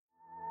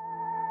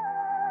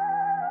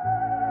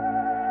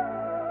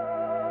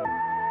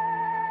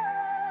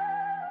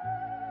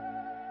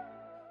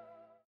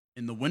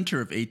the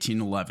winter of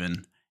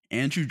 1811,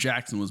 Andrew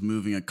Jackson was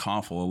moving a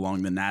coffle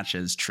along the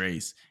Natchez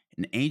Trace,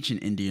 an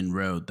ancient Indian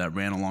road that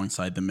ran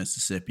alongside the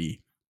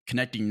Mississippi,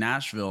 connecting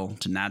Nashville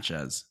to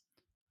Natchez,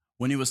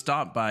 when he was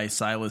stopped by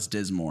Silas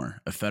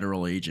Dismore, a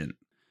federal agent.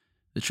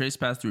 The trace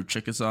passed through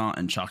Chickasaw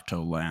and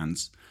Choctaw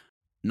lands,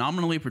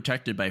 nominally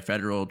protected by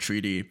federal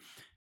treaty,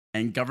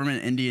 and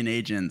government Indian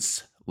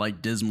agents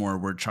like Dismore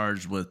were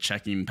charged with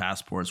checking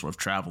passports of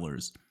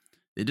travelers.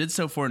 They did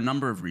so for a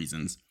number of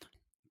reasons: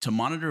 to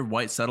monitor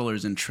white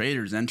settlers and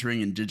traders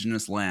entering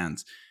indigenous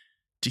lands,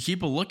 to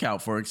keep a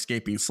lookout for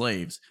escaping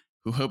slaves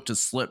who hoped to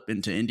slip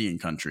into Indian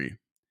country,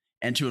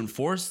 and to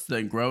enforce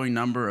the growing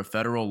number of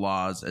federal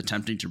laws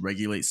attempting to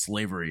regulate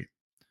slavery.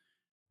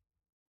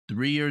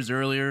 3 years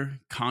earlier,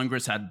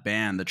 Congress had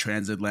banned the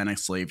transatlantic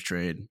slave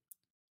trade,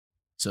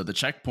 so the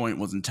checkpoint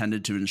was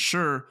intended to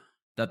ensure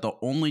that the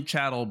only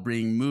chattel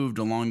being moved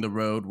along the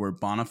road were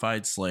bona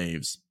fide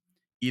slaves,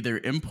 either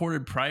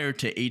imported prior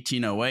to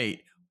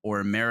 1808 or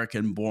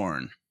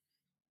American-born.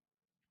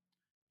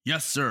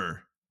 "Yes,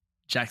 sir,"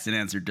 Jackson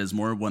answered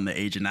Dismore when the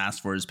agent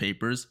asked for his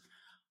papers.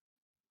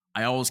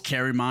 "I always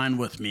carry mine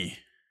with me."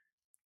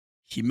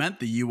 He meant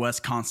the U.S.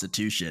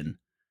 Constitution,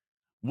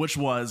 which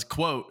was,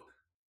 quote,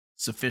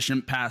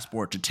 "sufficient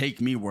passport to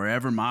take me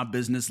wherever my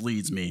business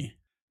leads me,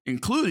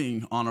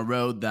 including on a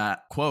road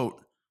that,"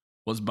 quote,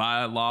 "was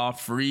by law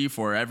free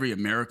for every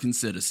American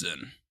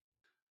citizen."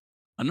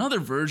 Another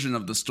version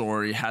of the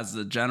story has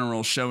the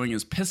general showing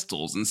his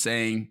pistols and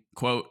saying,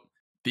 quote,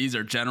 "These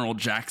are General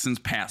Jackson's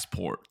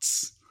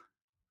passports."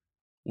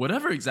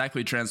 Whatever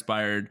exactly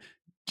transpired,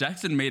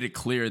 Jackson made it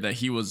clear that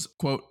he was,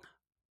 quote,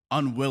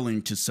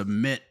 "unwilling to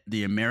submit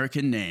the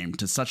American name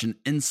to such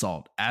an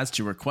insult as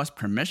to request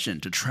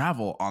permission to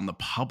travel on the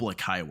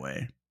public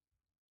highway."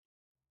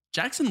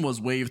 Jackson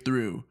was waved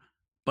through,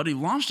 but he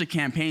launched a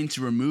campaign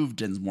to remove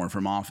Dismore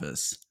from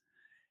office.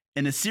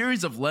 In a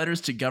series of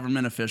letters to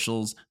government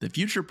officials, the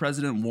future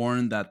president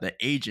warned that the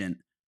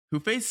agent,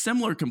 who faced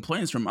similar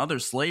complaints from other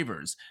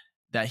slavers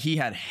that he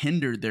had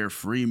hindered their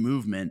free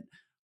movement,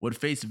 would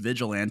face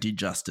vigilante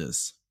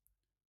justice.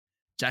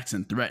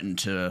 Jackson threatened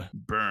to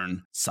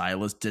burn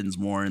Silas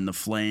Dismore in the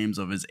flames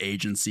of his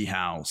agency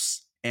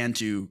house and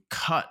to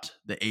cut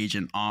the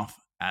agent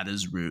off at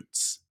his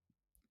roots.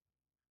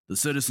 "The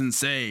citizens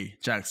say,"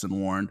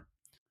 Jackson warned,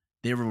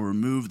 "they will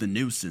remove the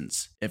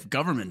nuisance if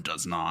government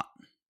does not."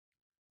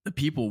 The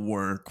people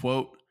were,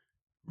 quote,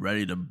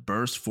 ready to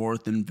burst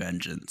forth in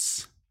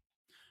vengeance.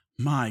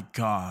 "My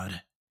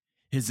God,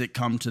 is it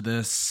come to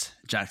this?"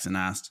 Jackson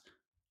asked.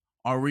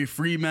 "Are we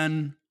free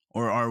men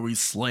or are we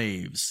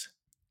slaves?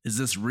 Is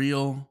this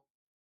real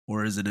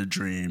or is it a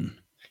dream?"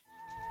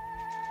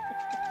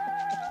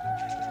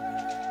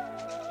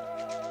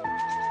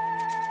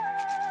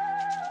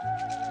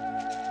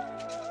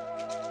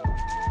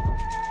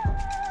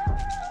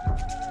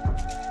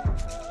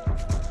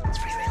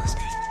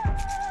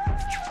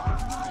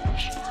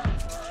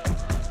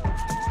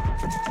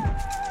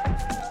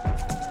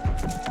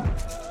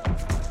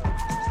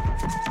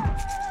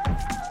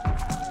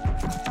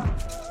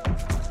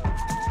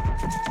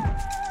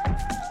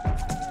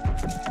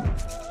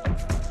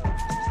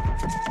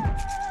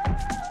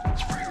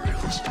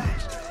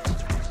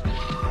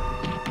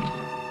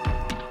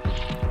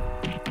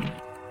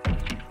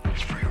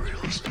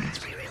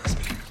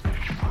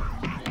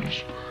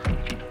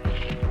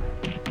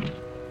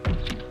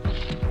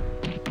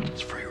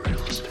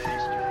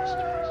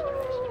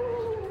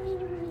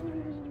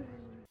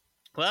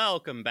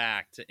 Welcome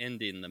back to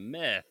Ending the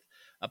Myth,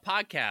 a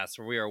podcast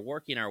where we are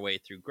working our way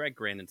through Greg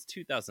Grandin's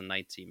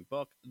 2019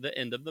 book, The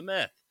End of the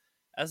Myth,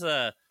 as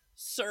a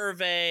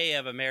survey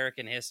of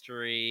American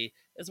history,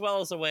 as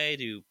well as a way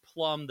to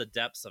plumb the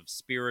depths of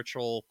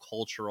spiritual,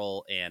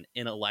 cultural, and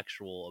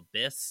intellectual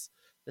abyss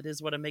that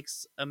is what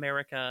makes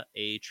America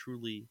a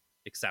truly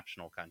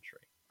exceptional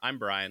country. I'm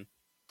Brian.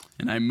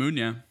 And I'm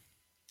Munya.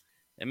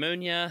 And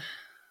Munya,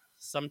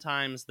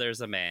 sometimes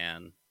there's a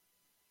man.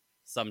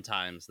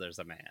 Sometimes there's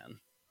a man.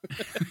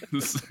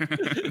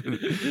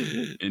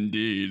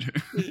 Indeed.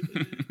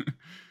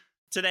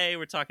 Today,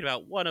 we're talking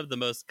about one of the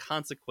most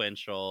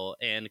consequential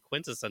and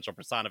quintessential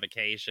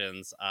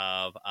personifications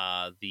of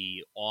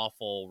the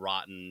awful,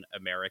 rotten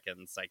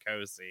American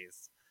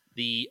psychoses.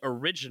 The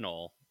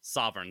original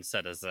sovereign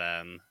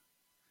citizen.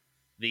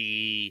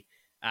 The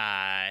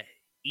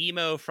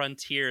emo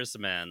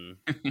frontiersman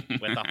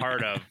with a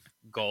heart of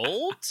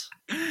gold?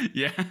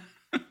 Yeah.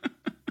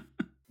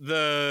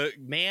 The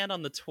man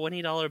on the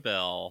 $20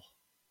 bill,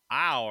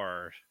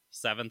 our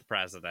seventh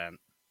president,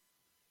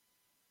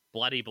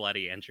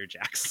 bloody Andrew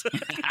Jackson.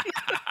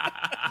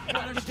 Why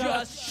don't you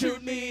just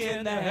shoot me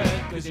in the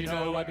head? Cause you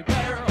know I'd be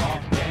better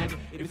off dead.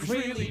 If there's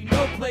really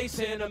no place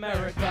in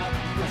America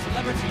for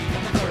celebrity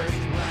in the first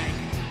rank.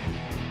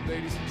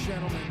 Ladies and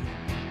gentlemen,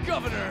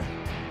 Governor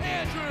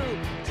Andrew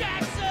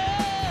Jackson!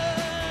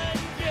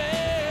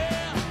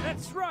 Yeah!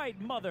 That's right,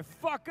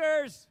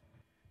 motherfuckers!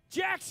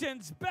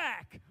 Jackson's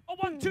back. Oh,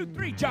 1, 2,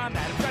 3. John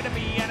Adams tried to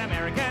be an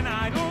American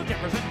Idol.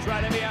 Jefferson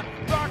tried to be a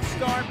rock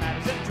star.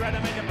 Madison tried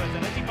to make a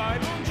presidency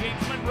vital.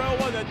 James Monroe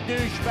was a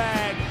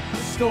douchebag. The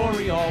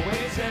story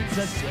always ends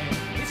the same.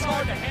 It's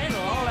hard to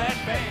handle all that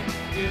fame.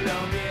 You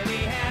don't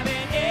really have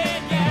it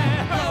in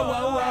ya. Oh,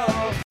 oh, oh.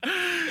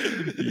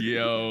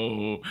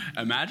 Yo,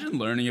 imagine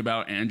learning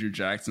about Andrew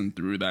Jackson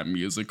through that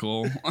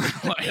musical.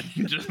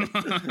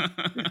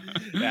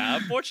 Yeah,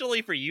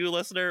 unfortunately for you,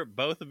 listener,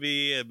 both of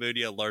me and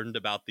Mudia learned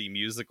about the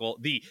musical,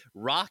 the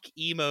rock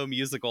emo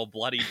musical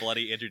Bloody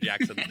Bloody Andrew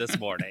Jackson this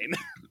morning.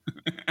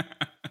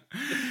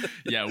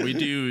 Yeah, we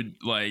do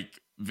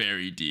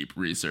very deep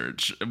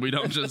research. We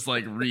don't just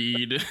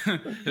read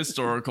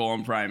historical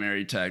and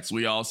primary text.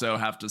 We also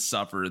have to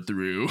suffer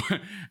through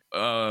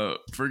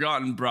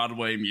forgotten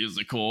Broadway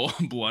musical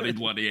Bloody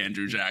Bloody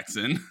Andrew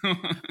Jackson.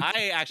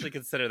 I actually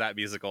consider that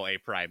musical a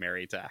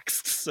primary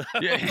text. So.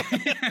 Yeah.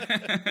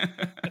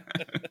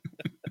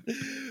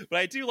 But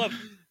I do love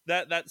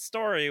that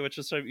story, which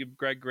is from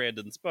Greg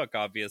Grandin's book,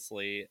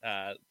 obviously,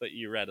 that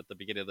you read at the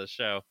beginning of the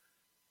show.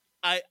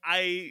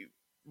 I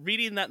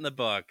reading that in the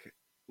book,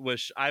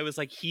 which I was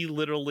like, he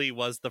literally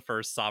was the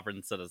first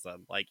sovereign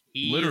citizen.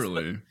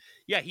 Literally.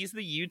 He's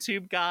the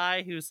YouTube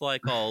guy who's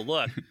like, oh,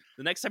 look,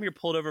 the next time you're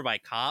pulled over by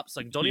cops,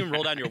 don't even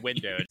roll down your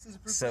window.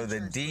 So the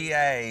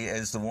DA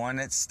is the one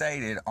that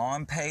stated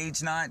on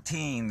page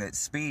 19 that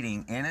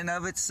speeding in and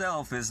of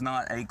itself is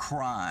not a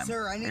crime.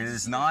 Sir, I need it to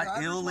is see your not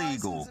driver's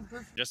illegal. license and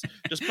proof- Just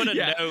put a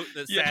note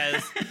that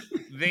says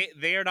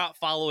they are not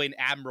following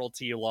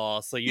admiralty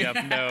law, so you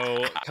have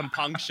no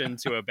compunction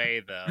to obey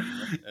them.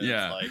 And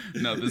yeah.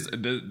 No, this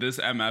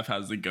MF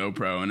has the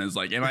GoPro and is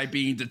like, am I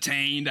being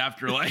detained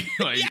after yeah,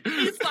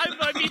 he's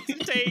my being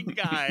detained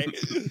guy.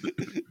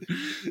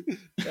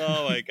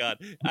 Oh my god.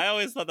 I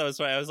always thought that was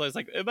funny. I was always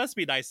like, it must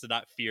be nice to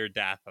not fear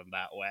death in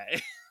that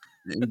way.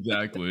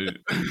 Exactly.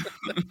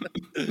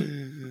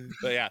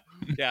 But yeah.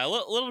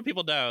 Little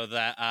people know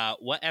that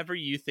whatever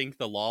you think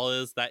the law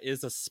is, that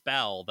is a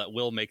spell that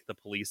will make the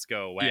police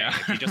go away. Yeah,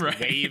 if you just right.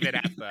 wave it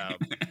at them.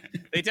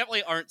 They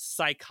definitely aren't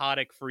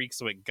psychotic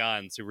freaks with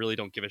guns who really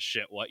don't give a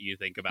shit what you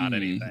think about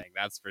anything.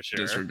 That's for sure.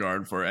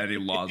 Disregard for any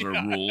laws or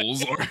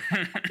rules, or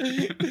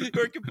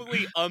We're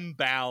completely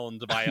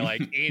unbound by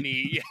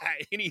any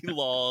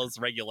laws,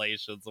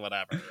 regulations,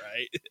 whatever,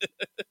 right?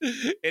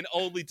 And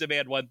only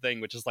demand one thing,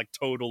 which is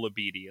total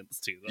obedience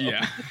to them.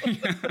 yeah.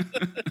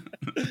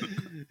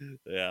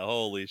 Yeah,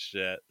 holy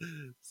shit.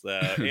 So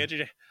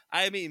Andrew,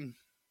 I mean,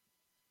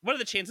 what are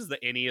the chances that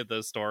any of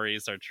those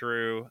stories are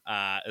true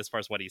as far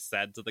as what he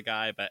said to the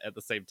guy, but at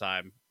the same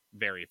time,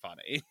 very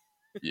funny.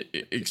 Yeah,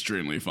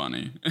 extremely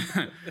funny.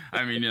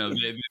 I mean,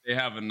 they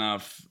have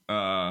enough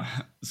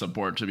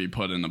support to be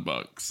put in the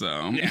book,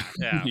 so yeah.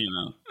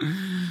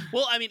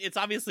 Well, I mean, it's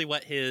obviously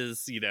what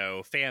his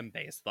fan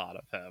base thought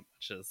of him,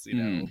 which is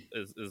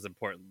is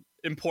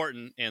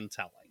important and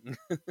telling.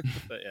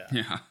 But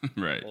yeah,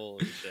 right.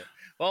 Holy shit.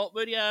 Well,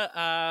 Mudia,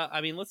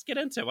 I mean, let's get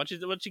into it. Why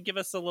don't you give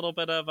us a little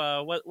bit of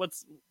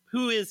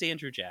who is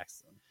Andrew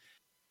Jackson?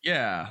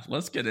 Yeah,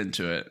 let's get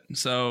into it.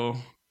 So,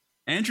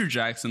 Andrew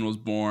Jackson was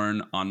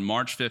born on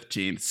March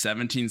 15th,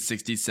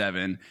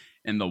 1767,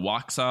 in the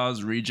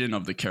Waxhaws region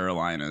of the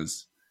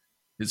Carolinas.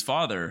 His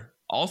father,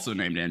 also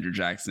named Andrew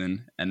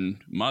Jackson,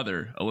 and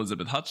mother,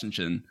 Elizabeth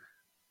Hutchinson,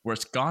 were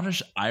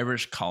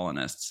Scottish-Irish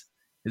colonists.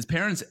 His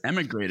parents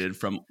emigrated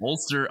from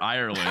Ulster,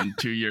 Ireland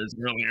 2 years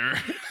earlier.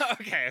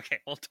 Okay,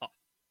 hold on.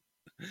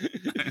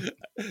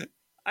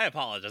 I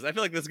apologize. I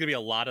feel like there's going to be a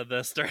lot of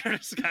this during our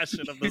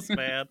discussion of this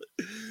man,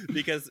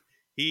 because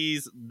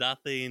he's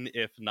nothing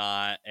if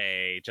not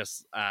a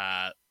just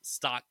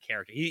stock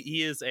character.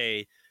 He is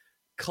a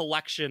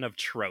collection of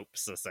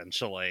tropes,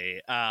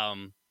 essentially.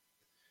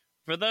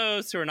 For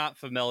those who are not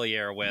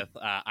familiar with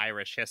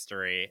Irish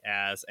history,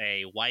 as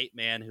a white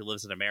man who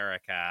lives in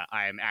America,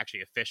 I am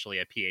actually officially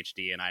a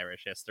PhD in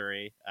Irish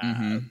history.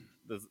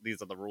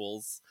 These are the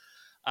rules.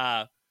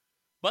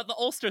 But the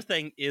Ulster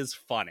thing is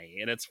funny,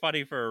 and it's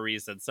funny for a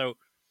reason. So,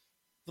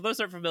 for those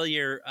who aren't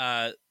familiar,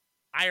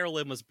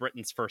 Ireland was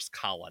Britain's first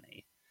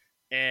colony.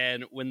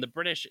 And when the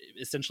British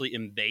essentially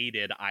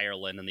invaded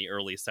Ireland in the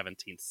early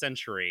 17th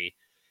century,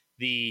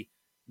 the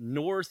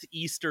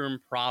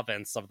northeastern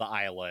province of the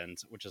island,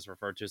 which is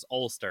referred to as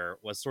Ulster,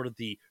 was sort of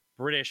the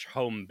British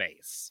home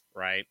base,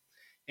 right?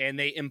 And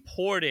they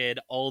imported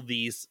all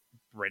these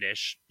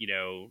British,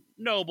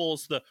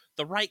 nobles,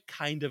 the right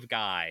kind of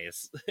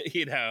guys,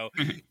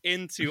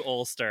 into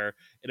Ulster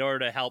in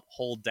order to help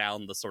hold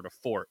down the sort of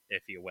fort,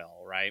 if you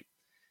will, right?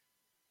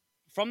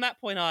 From that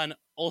point on,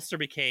 Ulster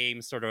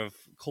became sort of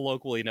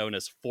colloquially known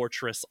as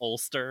Fortress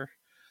Ulster.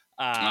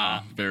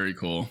 Very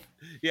cool.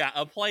 Yeah,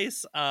 a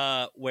place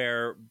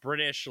where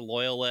British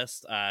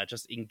loyalists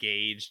just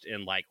engaged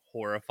in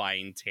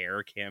horrifying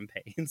terror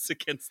campaigns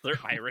against their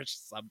Irish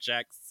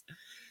subjects.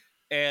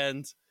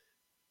 And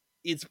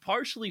it's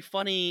partially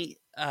funny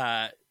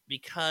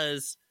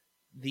because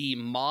the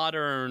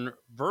modern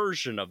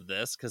version of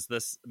this, because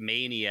this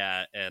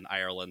mania in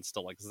Ireland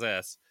still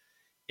exists,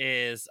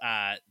 is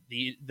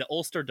the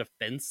Ulster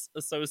Defense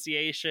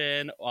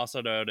Association, also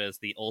known as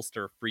the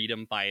Ulster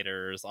Freedom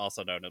Fighters,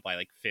 also known by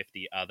like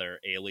 50 other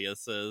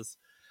aliases.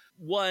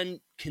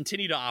 One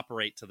continue to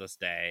operate to this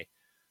day,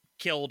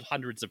 killed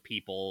hundreds of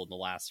people in the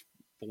last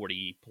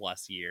 40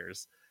 plus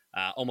years,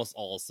 almost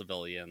all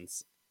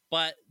civilians.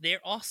 But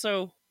they're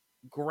also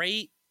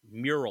great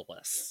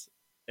muralists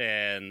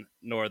in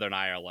Northern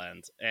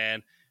Ireland.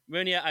 And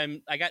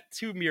Munya, I got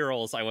two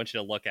murals I want you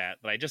to look at,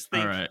 but I just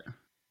think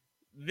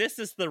this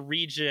is the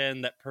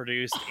region that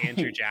produced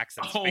Andrew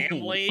Jackson's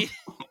family.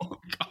 Oh,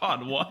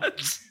 God, what?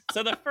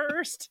 So the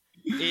first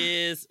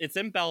it's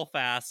in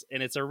Belfast,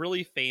 and it's a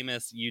really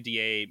famous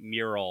UDA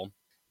mural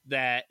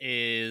that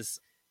is,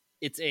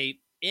 it's a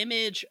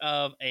image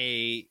of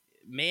a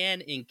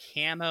man in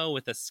camo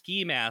with a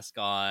ski mask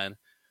on,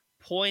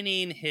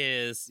 pointing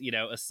his,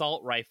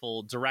 assault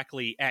rifle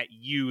directly at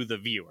you, the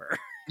viewer.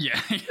 Yeah,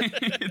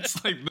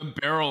 it's like the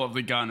barrel of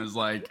the gun is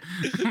like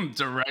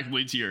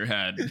directly to your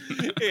head.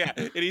 Yeah,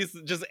 and he's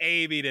just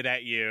aiming it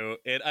at you.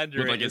 And under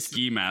with like a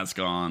ski mask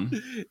on.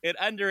 And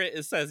under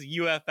it says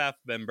UFF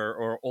member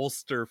or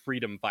Ulster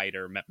Freedom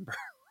Fighter member.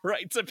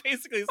 Right, so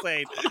basically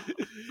saying,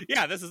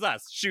 yeah, this is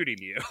us shooting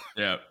you.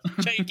 Yeah.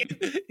 In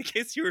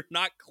case you were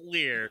not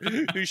clear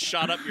who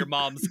shot up your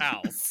mom's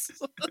house.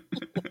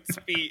 Let's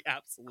be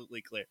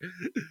absolutely clear.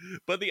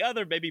 But the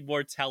other, maybe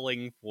more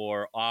telling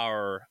for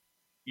our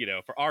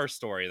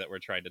story that we're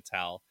trying to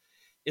tell,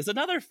 is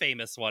another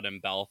famous one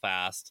in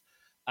Belfast,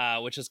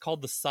 which is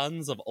called the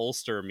Sons of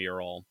Ulster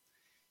mural.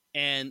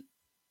 And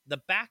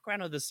the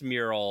background of this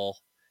mural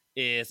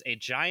is a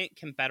giant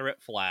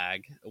Confederate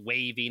flag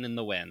waving in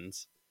the wind,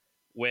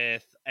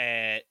 with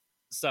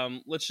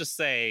some, let's just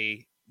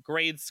say,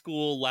 grade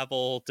school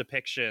level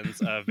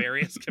depictions of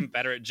various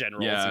Confederate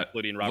generals,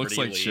 including Robert E.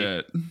 Lee. Looks like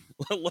shit.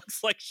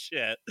 Looks like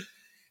shit.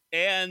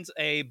 And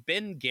a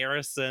Ben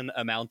Garrison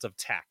amount of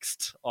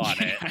text on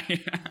it.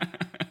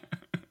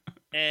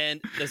 And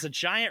there's a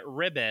giant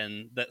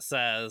ribbon that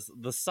says,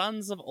 "The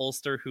Sons of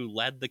Ulster who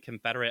led the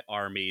Confederate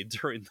Army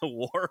during the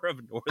War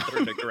of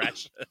Northern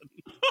Aggression."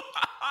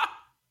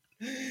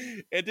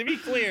 And to be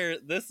clear,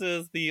 this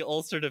is the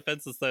Ulster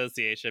Defense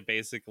Association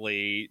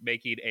basically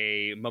making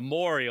a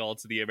memorial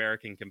to the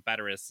American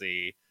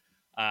Confederacy,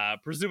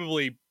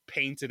 presumably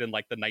painted in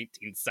like the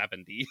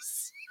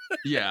 1970s.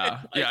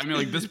 Yeah. Yeah. I mean,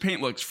 like, this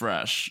paint looks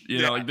fresh.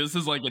 You know, like, this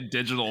is like a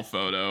digital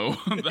photo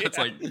that's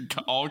like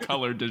all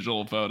color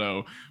digital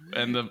photo.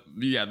 And the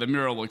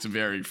mural looks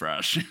very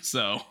fresh.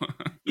 So,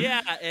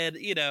 yeah. And,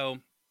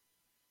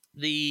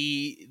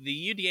 the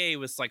UDA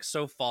was like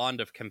so fond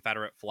of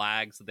Confederate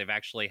flags that they've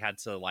actually had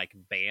to like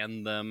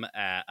ban them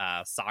at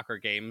soccer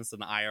games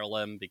in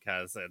Ireland,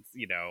 because it's,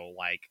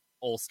 like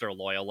Ulster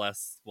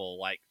loyalists will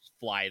like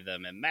fly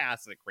them en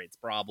masse. It creates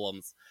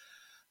problems.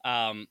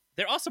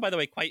 They're also, by the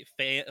way, quite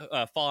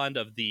fond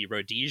of the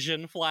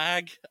Rhodesian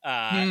flag.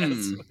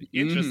 It's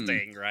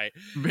interesting, right?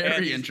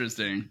 Very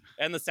interesting.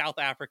 And the South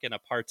African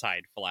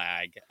apartheid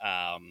flag.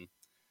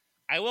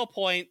 I will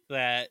point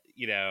that,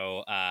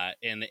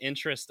 in the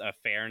interest of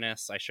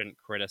fairness, I shouldn't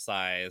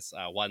criticize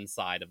one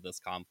side of this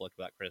conflict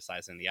without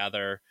criticizing the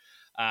other.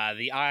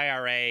 The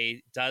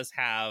IRA does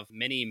have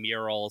many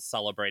murals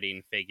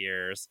celebrating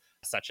figures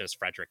such as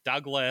Frederick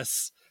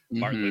Douglass,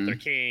 Martin Luther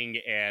King,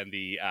 and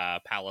the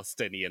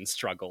Palestinian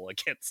struggle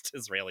against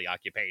Israeli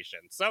occupation.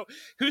 So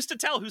who's to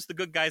tell who's the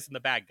good guys and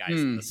the bad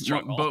guys in this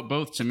struggle?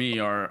 Both to me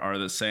are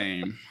the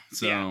same.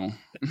 So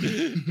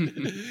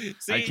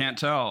See, I can't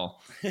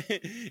tell.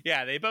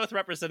 Yeah, they both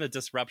represent a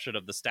disruption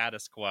of the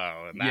status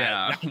quo.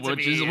 And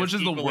which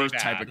is the worst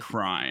type of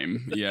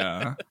crime.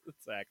 Yeah.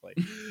 Exactly.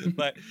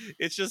 But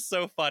it's just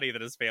so funny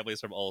that his family's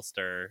from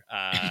Ulster.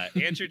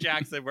 Andrew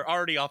Jackson, we're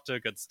already off to a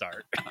good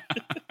start.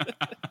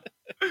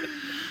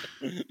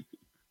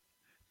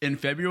 In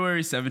February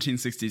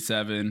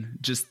 1767,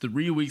 just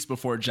 3 weeks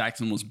before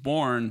Jackson was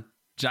born,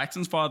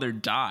 Jackson's father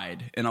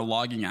died in a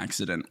logging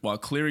accident while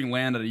clearing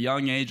land at a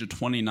young age of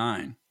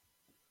 29.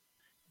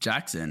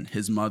 Jackson,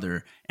 his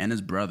mother, and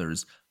his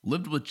brothers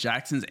lived with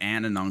Jackson's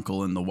aunt and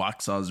uncle in the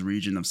Waxhaws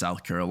region of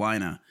South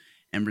Carolina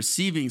and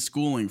receiving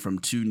schooling from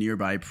 2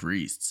 nearby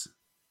priests.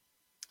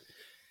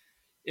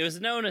 It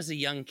was known as a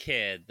young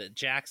kid that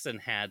Jackson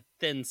had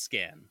thin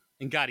skin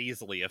and got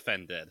easily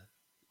offended.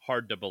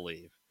 Hard to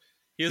believe.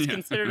 He was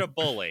considered a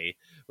bully,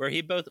 where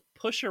he'd both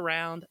push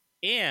around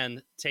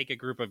and take a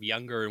group of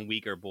younger and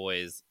weaker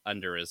boys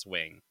under his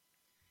wing.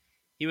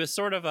 He was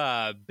sort of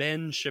a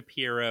Ben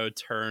Shapiro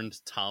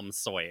turned Tom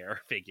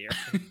Sawyer figure.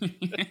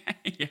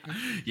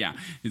 Yeah.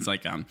 He's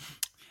like,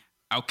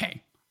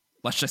 okay,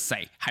 let's just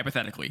say,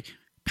 hypothetically,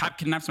 Pap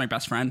kidnaps my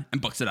best friend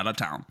and books it out of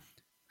town.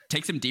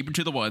 Takes him deep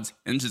into the woods,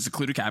 into a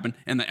secluded cabin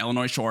in the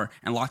Illinois shore,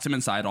 and locks him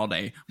inside all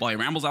day while he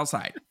rambles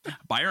outside.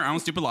 By your own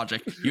stupid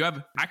logic, you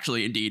have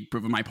actually indeed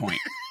proven my point.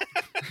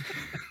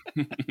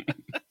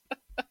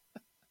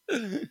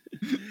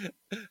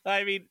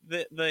 I mean,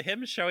 the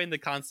him showing the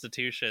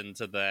Constitution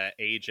to the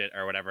agent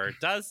or whatever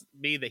does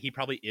mean that he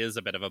probably is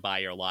a bit of a by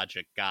your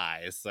logic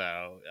guy.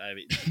 So, I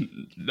mean,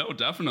 no,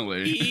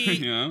 definitely.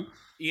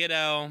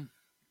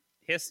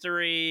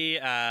 history,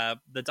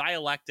 the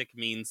dialectic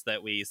means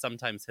that we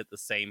sometimes hit the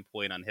same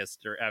point on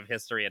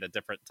history at a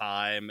different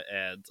time,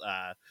 and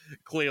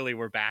clearly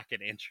we're back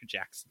in Andrew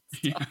Jackson's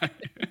time.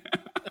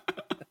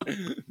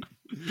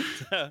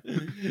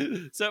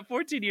 So at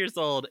 14 years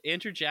old,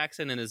 Andrew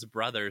Jackson and his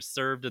brother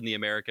served in the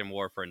American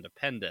War for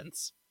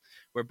Independence,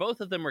 where both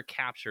of them were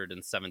captured in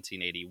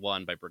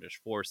 1781 by British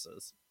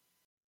forces.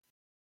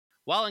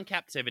 While in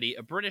captivity,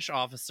 a British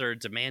officer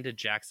demanded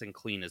Jackson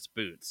clean his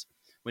boots.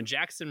 When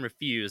Jackson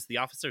refused, the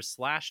officer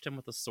slashed him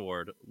with a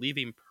sword,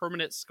 leaving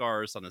permanent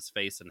scars on his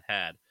face and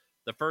head,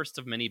 the first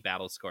of many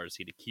battle scars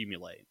he'd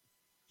accumulate.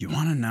 You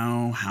want to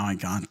know how I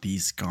got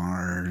these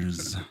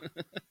scars?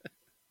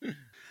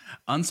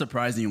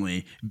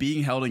 Unsurprisingly,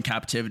 being held in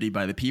captivity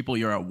by the people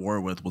you're at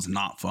war with was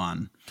not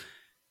fun.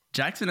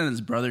 Jackson and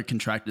his brother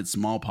contracted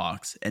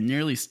smallpox and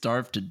nearly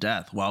starved to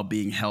death while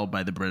being held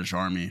by the British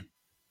Army.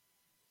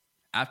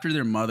 After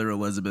their mother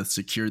Elizabeth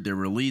secured their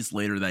release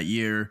later that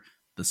year,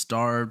 the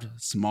starved,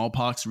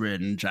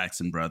 smallpox-ridden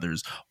Jackson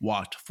brothers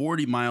walked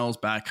 40 miles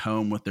back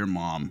home with their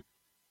mom.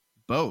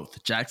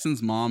 Both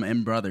Jackson's mom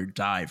and brother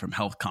died from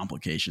health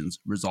complications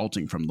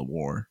resulting from the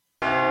war.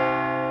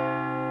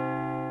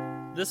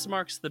 This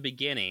marks the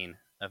beginning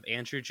of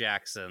Andrew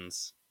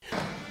Jackson's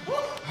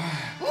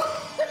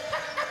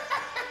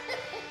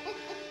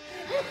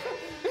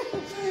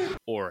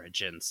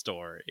origin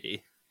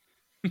story.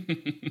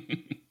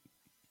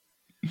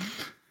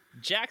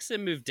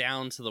 Jackson moved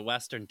down to the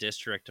Western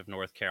District of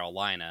North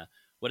Carolina,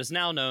 what is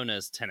now known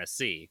as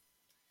Tennessee.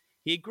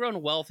 He had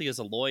grown wealthy as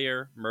a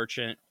lawyer,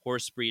 merchant,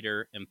 horse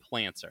breeder, and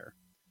planter.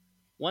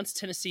 Once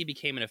Tennessee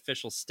became an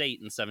official state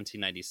in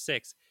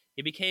 1796,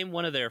 he became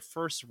one of their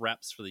first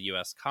reps for the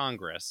U.S.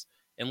 Congress,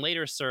 and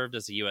later served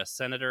as a U.S.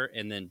 Senator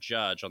and then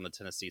judge on the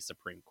Tennessee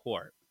Supreme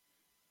Court.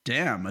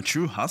 Damn, a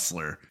true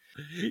hustler.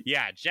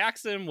 Yeah,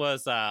 Jackson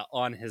was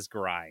on his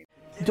grind.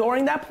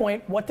 During that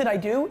point, what did I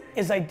do?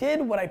 I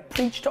did what I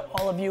preached to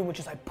all of you, which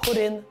is I put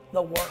in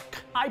the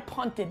work. I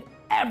punted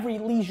every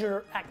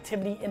leisure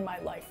activity in my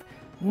life.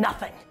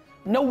 Nothing.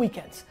 No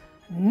weekends.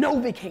 No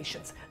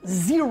vacations.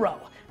 Zero.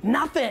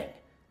 Nothing.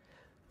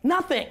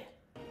 Nothing.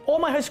 All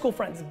my high school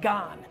friends,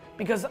 gone,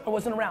 because I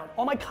wasn't around.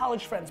 All my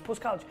college friends,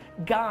 post-college,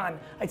 gone.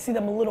 I'd see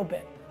them a little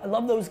bit. I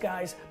love those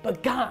guys,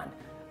 but gone.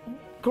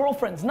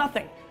 Girlfriends,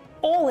 nothing.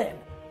 All in.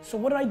 So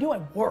what did I do? I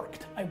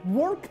worked. I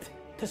worked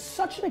to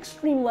such an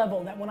extreme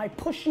level that when I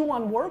push you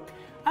on work,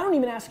 I don't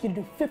even ask you to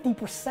do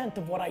 50%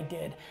 of what I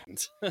did.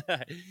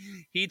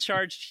 He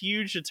charged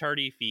huge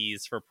attorney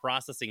fees for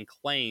processing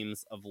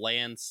claims of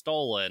land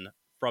stolen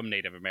from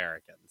Native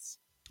Americans.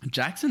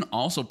 Jackson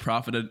also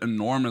profited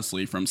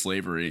enormously from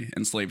slavery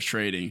and slave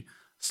trading,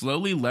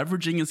 slowly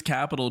leveraging his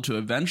capital to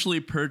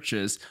eventually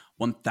purchase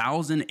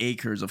 1,000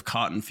 acres of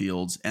cotton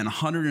fields and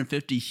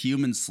 150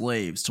 human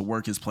slaves to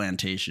work his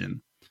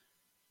plantation.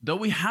 Though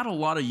we had a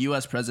lot of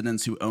U.S.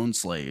 presidents who owned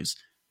slaves,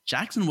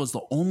 Jackson was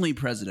the only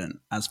president,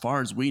 as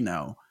far as we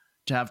know,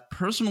 to have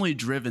personally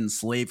driven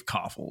slave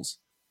coffles.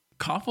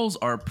 Coffles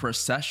are a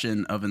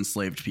procession of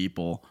enslaved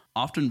people,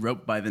 often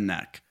roped by the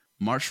neck,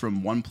 marched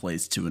from one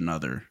place to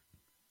another.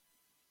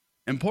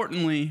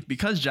 Importantly,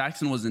 because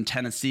Jackson was in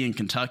Tennessee and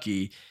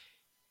Kentucky,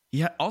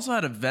 he also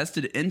had a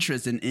vested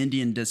interest in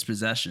Indian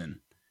dispossession.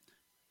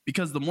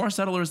 Because the more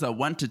settlers that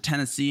went to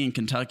Tennessee and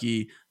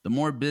Kentucky, the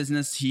more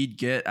business he'd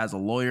get as a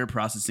lawyer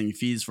processing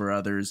fees for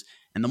others,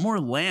 and the more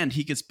land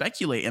he could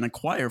speculate and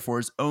acquire for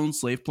his own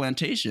slave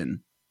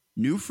plantation.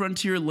 New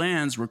frontier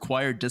lands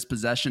required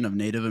dispossession of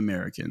Native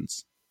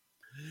Americans.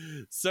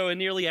 So in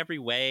nearly every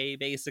way,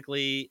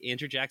 basically,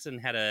 Andrew Jackson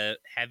had a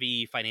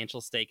heavy financial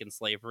stake in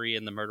slavery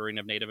and the murdering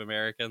of Native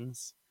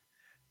Americans.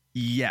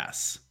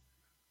 Yes.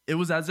 It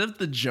was as if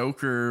the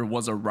Joker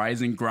was a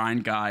Rise and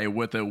Grind guy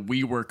with a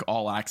WeWork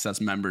All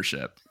Access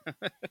membership.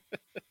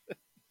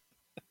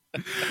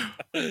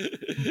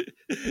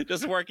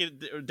 Just working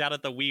down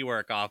at the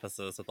WeWork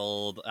offices with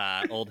old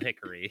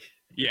Hickory.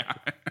 Yeah.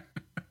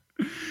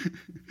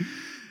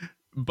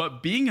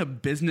 But being a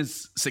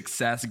business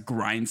success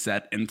grind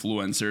set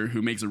influencer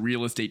who makes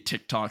real estate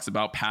TikToks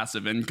about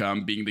passive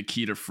income being the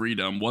key to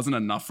freedom wasn't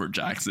enough for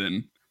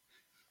Jackson.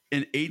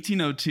 In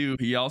 1802,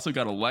 he also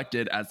got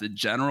elected as the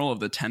general of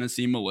the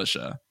Tennessee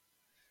militia.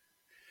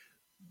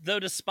 Though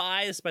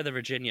despised by the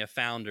Virginia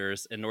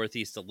founders and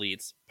Northeast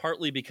elites,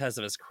 partly because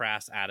of his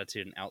crass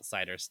attitude and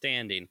outsider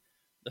standing,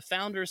 the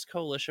founders'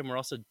 coalition were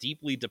also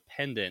deeply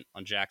dependent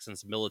on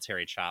Jackson's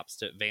military chops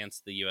to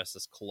advance the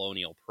U.S.'s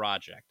colonial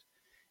project.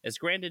 As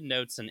Grandin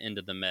notes in End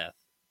of the Myth,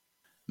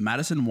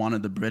 Madison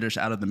wanted the British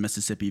out of the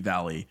Mississippi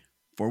Valley,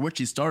 for which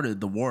he started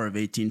the War of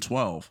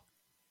 1812.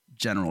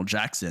 General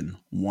Jackson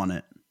won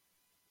it.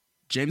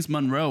 James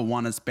Monroe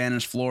wanted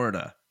Spanish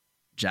Florida.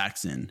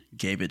 Jackson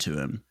gave it to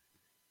him.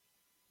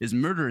 His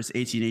murderous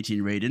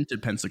 1818 raid into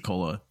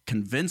Pensacola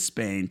convinced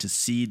Spain to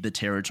cede the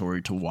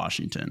territory to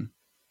Washington.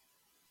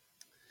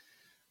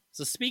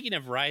 So speaking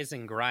of rise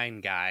and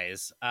grind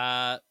guys,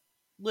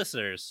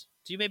 listeners,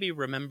 do you maybe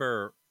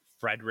remember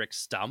Frederick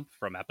Stump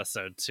from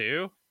episode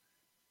 2?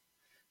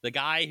 The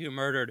guy who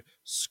murdered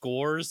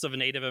scores of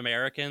Native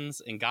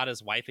Americans and got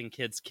his wife and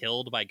kids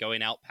killed by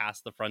going out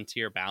past the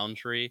frontier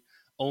boundary,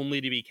 only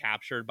to be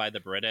captured by the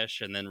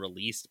British and then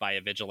released by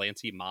a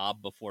vigilante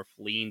mob before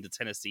fleeing to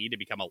Tennessee to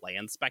become a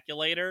land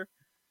speculator.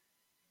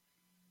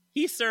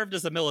 He served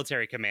as a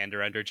military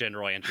commander under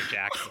General Andrew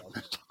Jackson.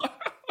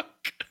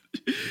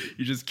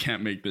 You just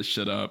can't make this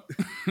shit up.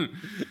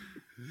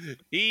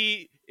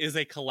 He is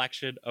a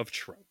collection of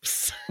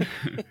tropes.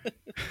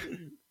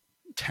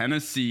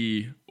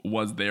 Tennessee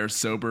was their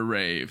sober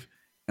rave,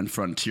 and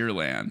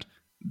Frontierland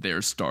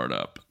their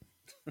startup.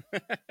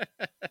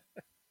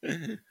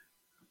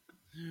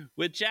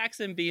 With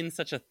Jackson being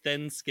such a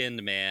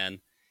thin-skinned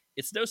man,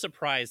 it's no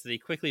surprise that he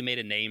quickly made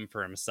a name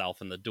for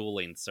himself in the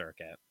dueling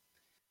circuit.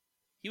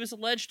 He was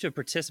alleged to have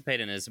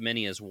participated in as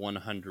many as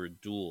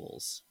 100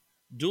 duels.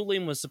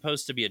 Dueling was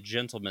supposed to be a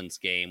gentleman's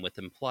game with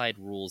implied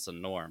rules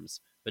and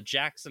norms, but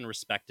Jackson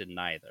respected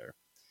neither.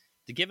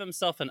 To give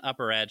himself an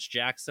upper edge,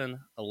 Jackson,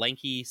 a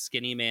lanky,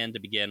 skinny man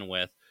to begin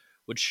with,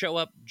 would show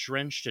up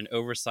drenched in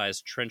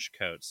oversized trench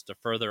coats to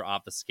further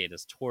obfuscate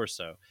his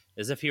torso,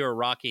 as if he were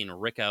rocking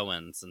Rick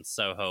Owens and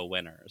Soho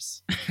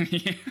Winners.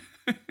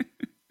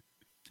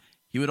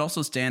 He would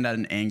also stand at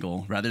an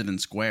angle rather than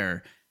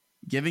square,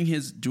 giving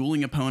his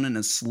dueling opponent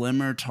a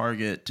slimmer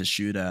target to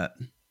shoot at.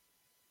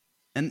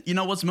 And, you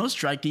know, what's most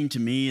striking to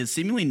me is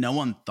seemingly no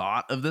one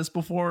thought of this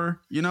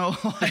before, you know,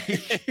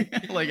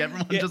 like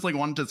everyone just like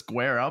wanted to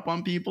square up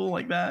on people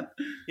like that.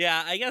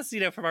 Yeah, I guess, you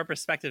know, from our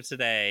perspective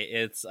today,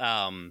 it's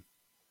a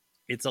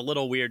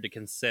little weird to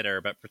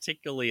consider, but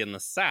particularly in the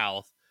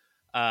South,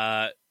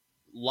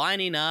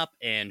 lining up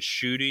and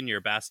shooting your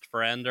best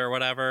friend or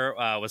whatever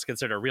was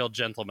considered a real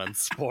gentleman's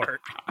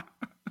sport.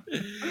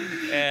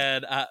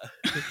 And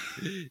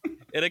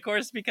of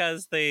course,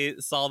 because they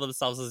saw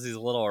themselves as these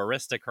little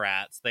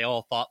aristocrats, they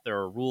all thought there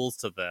were rules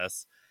to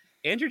this.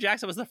 Andrew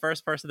Jackson was the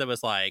first person that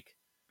was like,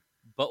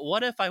 but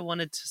what if I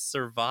wanted to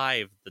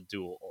survive the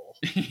duel?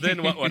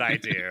 Then what would I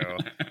do?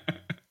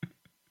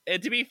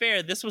 And to be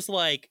fair, this was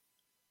like,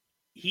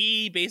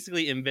 he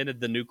basically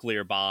invented the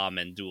nuclear bomb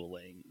and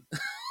dueling.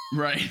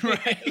 Right.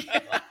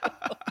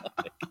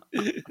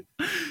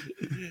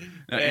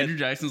 Andrew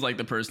Jackson's like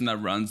the person that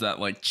runs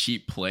that like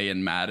cheap play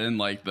in Madden,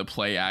 like the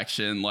play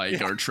action,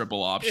 like or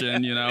triple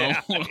option, you know,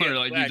 or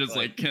like you just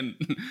like can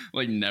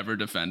like never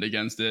defend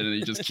against it, and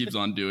he just keeps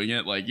on doing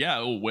it. Like, yeah,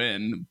 he'll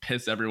win,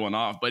 piss everyone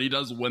off, but he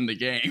does win the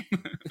game.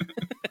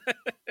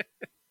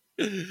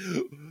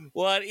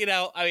 Well, you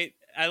know, I mean,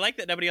 I like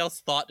that nobody else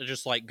thought to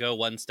just like go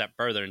one step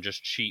further and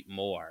just cheat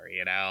more,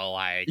 you know,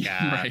 like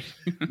right.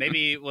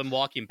 Maybe when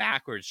walking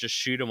backwards, just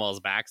shoot him while his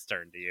back's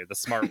turned to you, the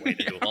smart way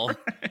to duel.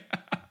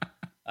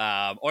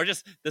 Or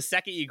just the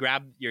second you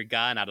grab your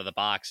gun out of the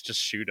box, just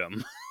shoot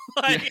him.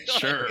 Like,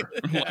 sure.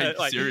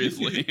 Like,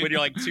 seriously. When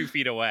you're like 2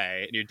 feet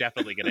away and you're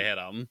definitely going to hit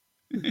him.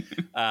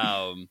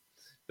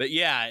 But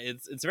yeah,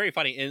 it's very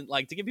funny. And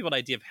like to give people an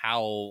idea of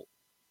how,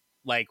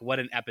 like what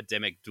an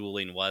epidemic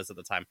dueling was at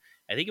the time.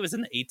 I think it was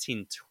in the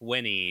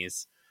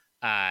 1820s.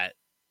 The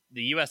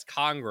U.S.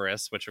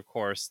 Congress, which of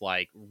course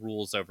like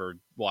rules over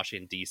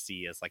Washington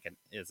D.C. as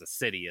a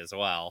city as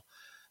well,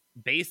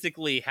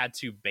 basically had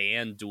to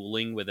ban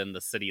dueling within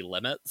the city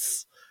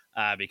limits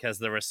because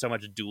there was so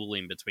much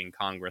dueling between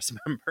Congress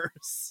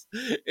members.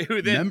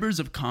 Members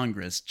of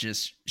Congress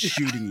just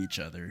shooting each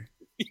other.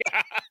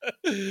 Yeah,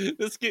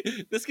 this gives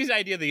you an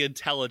idea of the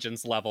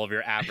intelligence level of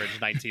your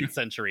average 19th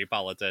century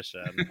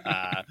politician.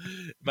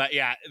 But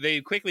yeah,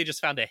 they quickly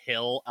just found a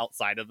hill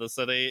outside of the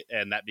city,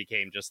 and that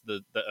became just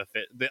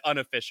the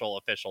unofficial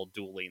official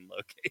dueling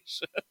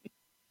location.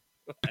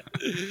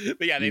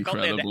 But yeah, they felt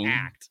they had to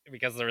act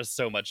because there was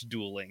so much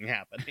dueling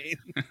happening.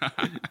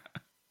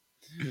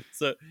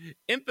 So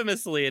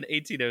infamously in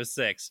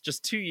 1806,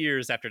 just 2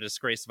 years after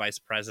disgraced Vice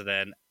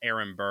President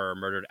Aaron Burr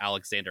murdered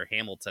Alexander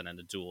Hamilton in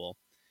a duel,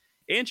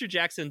 Andrew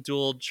Jackson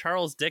dueled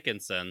Charles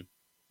Dickinson.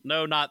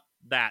 No, not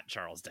that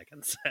Charles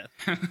Dickinson.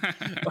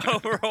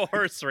 Over a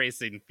horse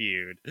racing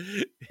feud.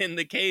 In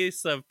the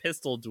case of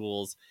pistol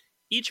duels,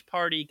 each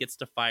party gets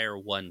to fire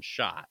one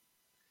shot.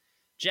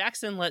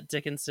 Jackson let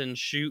Dickinson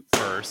shoot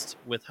first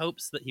with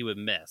hopes that he would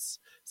miss,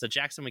 so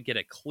Jackson would get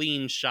a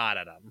clean shot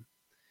at him.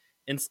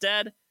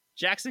 Instead,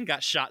 Jackson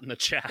got shot in the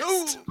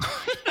chest.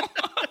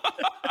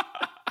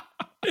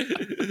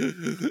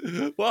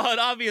 While in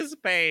obvious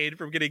pain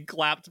from getting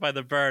clapped by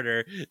the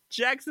burner,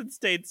 Jackson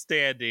stayed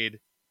standing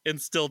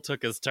and still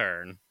took his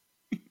turn.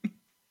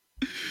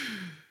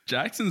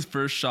 Jackson's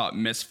first shot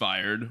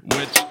misfired,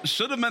 which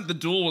should have meant the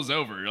duel was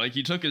over. Like,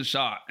 he took his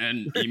shot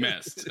and he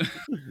missed.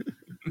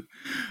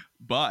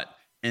 But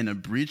in a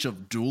breach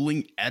of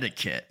dueling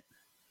etiquette,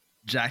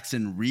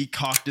 Jackson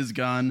recocked his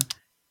gun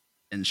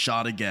and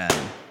shot again,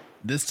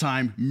 this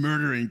time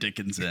murdering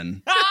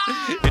Dickinson.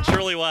 It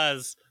truly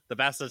was the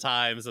best of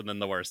times and then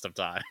the worst of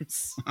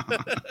times.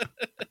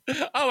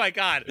 Oh my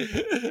god.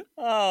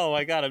 Oh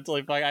my god, I'm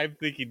totally fine. I'm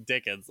thinking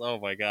Dickens. Oh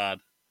my god.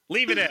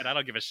 Leave it in. I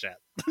don't give a shit.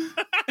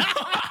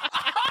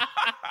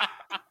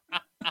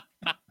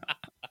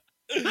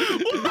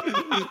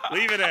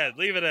 Leave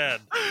it in.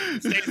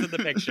 Stays in the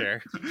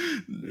picture.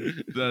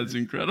 That's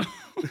incredible.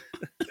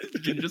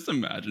 Can you just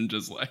imagine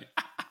just like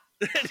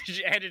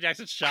Andrew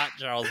Jackson shot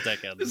Charles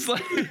Dickens. it's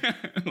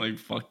like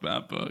fuck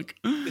that book.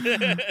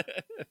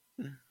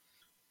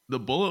 The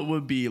bullet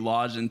would be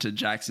lodged into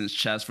Jackson's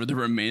chest for the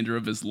remainder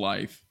of his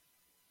life.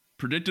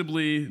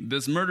 Predictably,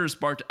 this murder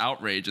sparked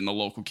outrage in the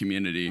local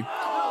community,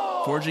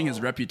 forging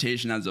his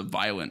reputation as a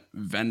violent,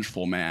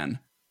 vengeful man,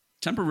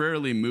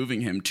 temporarily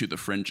moving him to the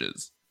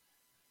fringes.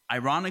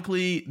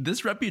 Ironically,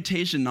 this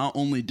reputation not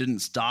only didn't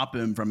stop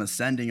him from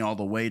ascending all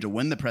the way to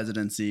win the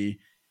presidency,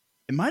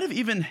 it might have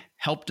even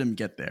helped him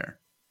get there.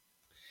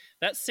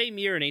 That same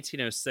year in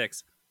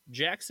 1806,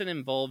 Jackson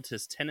involved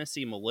his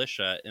Tennessee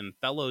militia in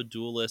fellow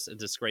duelist and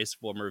disgraced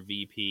former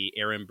VP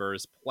Aaron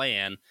Burr's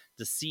plan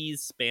to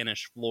seize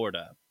Spanish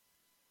Florida.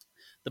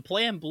 The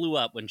plan blew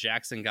up when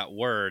Jackson got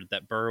word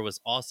that Burr was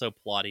also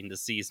plotting to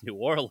seize New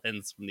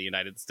Orleans from the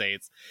United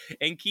States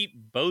and keep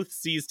both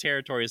seized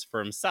territories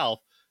for himself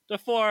to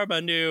form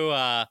a new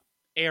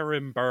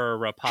Aaron Burr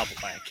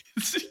Republic.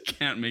 You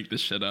can't make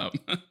this shit up.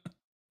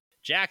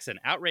 Jackson,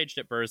 outraged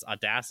at Burr's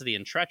audacity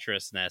and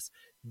treacherousness,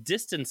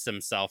 distanced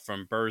himself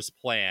from Burr's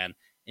plan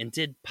and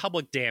did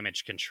public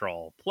damage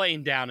control,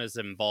 playing down his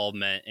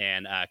involvement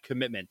and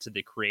commitment to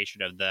the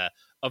creation of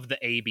the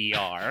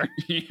ABR.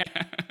 Yeah.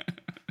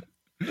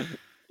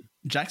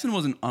 Jackson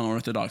was an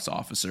unorthodox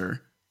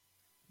officer.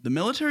 The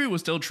military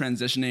was still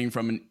transitioning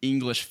from an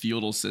English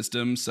feudal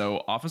system,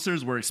 so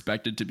officers were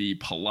expected to be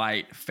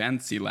polite,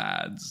 fancy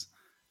lads.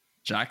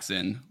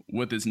 Jackson,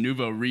 with his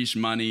nouveau riche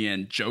money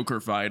and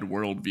joker-fied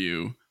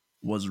worldview,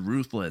 was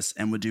ruthless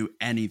and would do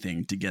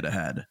anything to get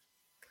ahead.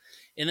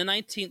 In the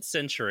 19th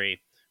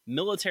century,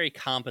 military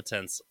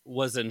competence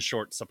was in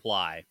short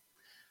supply.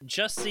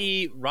 Just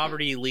see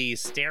Robert E. Lee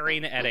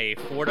staring at a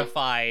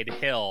fortified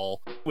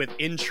hill with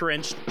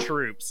entrenched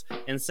troops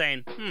and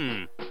saying,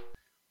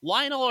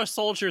 line all our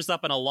soldiers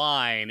up in a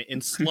line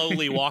and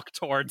slowly walk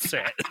towards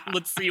it.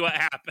 Let's see what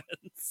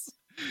happens.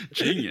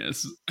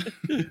 Genius.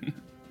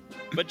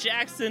 But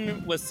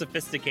Jackson was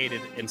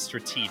sophisticated and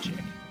strategic.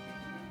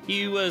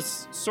 He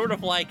was sort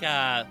of like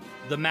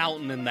the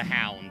Mountain and the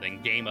Hound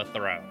in Game of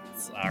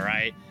Thrones, all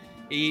right?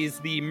 He's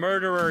the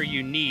murderer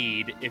you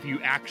need if you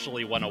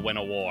actually want to win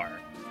a war.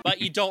 But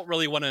you don't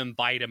really want to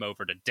invite him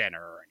over to dinner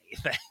or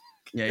anything.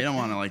 Yeah, you don't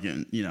want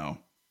to,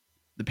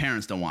 the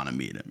parents don't want to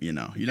meet him, You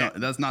don't.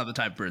 That's not the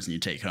type of person you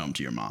take home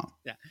to your mom.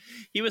 Yeah.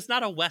 He was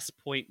not a West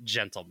Point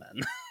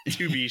gentleman,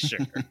 to be sure.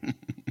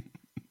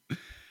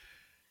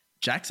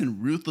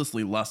 Jackson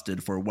ruthlessly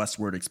lusted for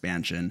westward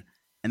expansion,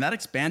 and that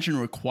expansion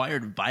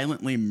required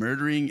violently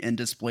murdering and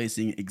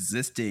displacing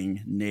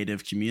existing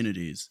native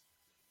communities.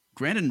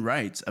 Grandin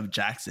writes of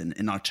Jackson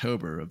in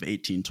October of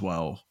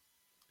 1812.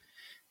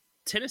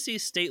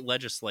 Tennessee's state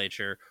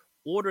legislature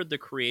ordered the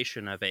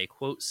creation of a,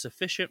 quote,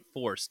 sufficient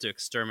force to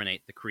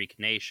exterminate the Creek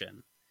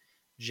Nation.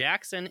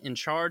 Jackson, in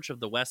charge of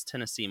the West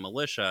Tennessee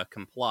militia,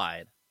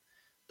 complied.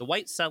 The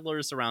white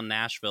settlers around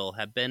Nashville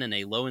had been in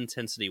a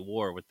low-intensity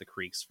war with the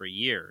Creeks for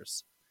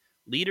years.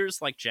 Leaders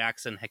like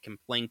Jackson had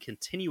complained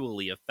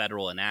continually of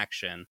federal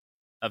inaction,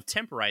 of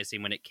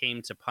temporizing when it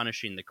came to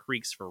punishing the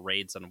Creeks for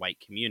raids on white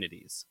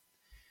communities.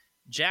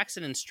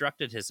 Jackson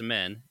instructed his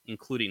men,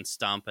 including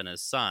Stump and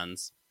his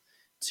sons,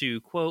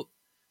 to, quote,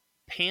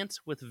 pant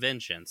with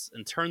vengeance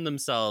and turn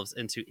themselves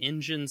into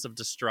engines of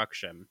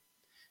destruction.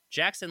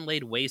 Jackson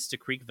laid waste to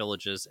Creek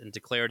villages and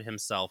declared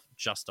himself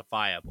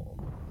justifiable.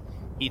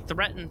 He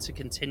threatened to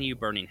continue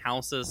burning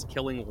houses,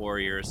 killing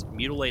warriors,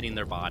 mutilating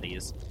their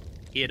bodies.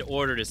 He had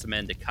ordered his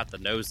men to cut the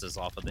noses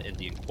off of the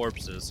Indian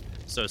corpses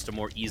so as to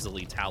more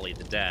easily tally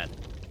the dead,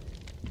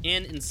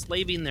 and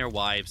enslaving their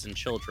wives and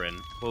children,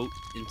 quote,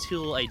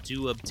 until I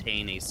do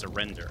obtain a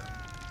surrender.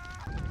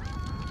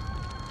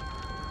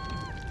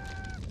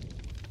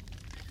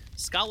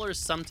 Scholars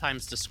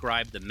sometimes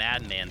describe the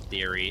madman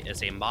theory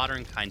as a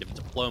modern kind of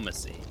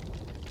diplomacy,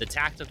 the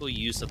tactical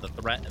use of the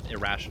threat of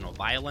irrational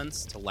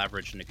violence to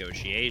leverage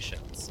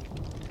negotiations.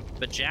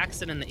 But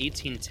Jackson in the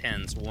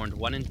 1810s warned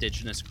one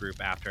indigenous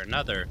group after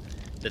another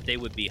that they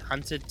would be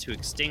hunted to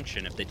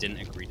extinction if they didn't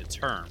agree to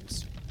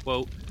terms.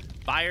 Quote,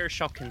 fire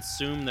shall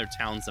consume their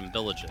towns and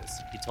villages,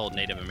 he told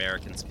Native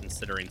Americans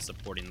considering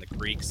supporting the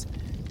Creeks,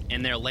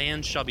 and their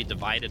land shall be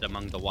divided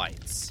among the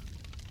whites.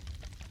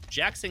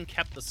 Jackson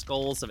kept the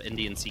skulls of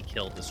Indians he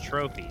killed as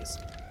trophies,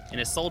 and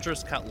his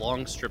soldiers cut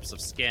long strips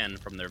of skin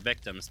from their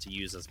victims to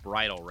use as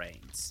bridle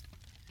reins.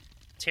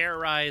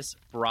 Terrorize,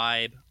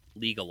 bribe,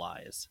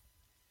 legalize.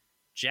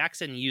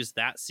 Jackson used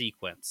that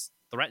sequence,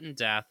 threaten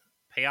death,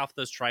 pay off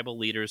those tribal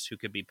leaders who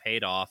could be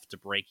paid off to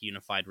break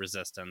unified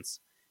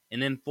resistance,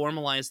 and then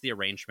formalize the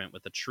arrangement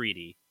with a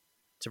treaty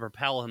to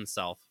propel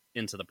himself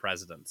into the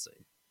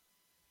presidency.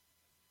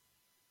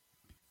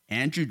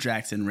 Andrew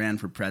Jackson ran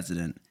for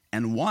president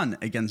and won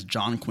against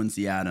John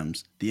Quincy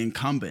Adams, the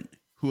incumbent,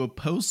 who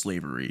opposed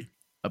slavery,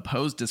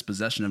 opposed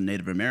dispossession of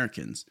Native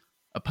Americans,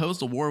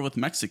 opposed a war with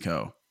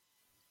Mexico,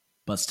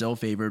 but still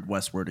favored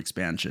westward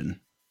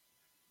expansion.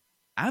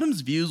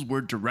 Adams' views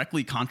were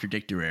directly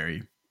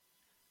contradictory.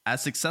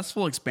 as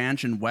successful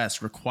expansion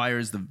west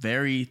requires the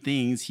very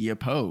things he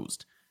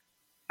opposed.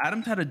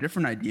 Adams had a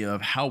different idea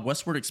of how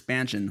westward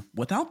expansion,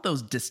 without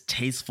those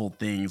distasteful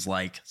things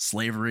like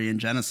slavery and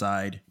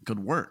genocide, could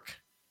work.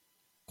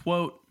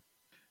 Quote,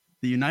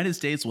 "The United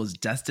States was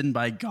destined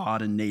by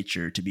God and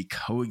nature to be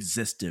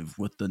coexistive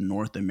with the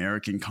North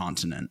American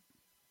continent."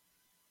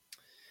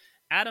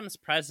 Adams'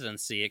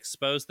 presidency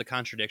exposed the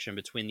contradiction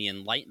between the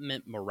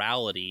Enlightenment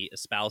morality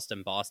espoused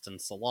in Boston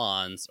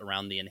salons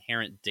around the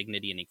inherent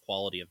dignity and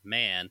equality of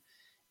man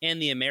and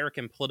the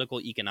American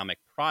political economic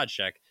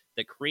project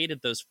that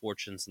created those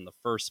fortunes in the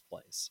first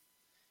place.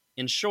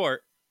 In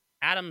short,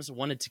 Adams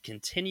wanted to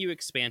continue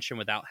expansion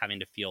without having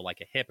to feel like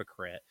a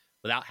hypocrite,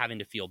 without having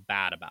to feel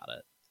bad about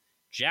it.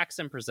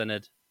 Jackson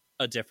presented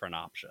a different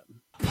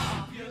option.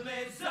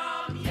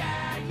 Populism,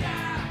 yeah,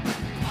 yeah.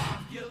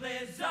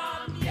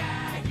 Populism,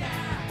 yeah,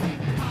 yeah.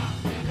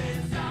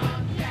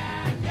 Populism,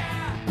 yeah,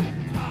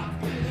 yeah.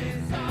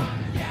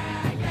 Populism,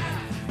 yeah,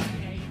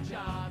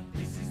 yeah.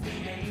 This is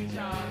the age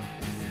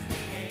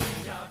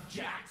of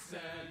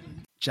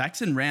Jackson.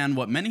 Jackson ran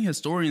what many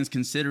historians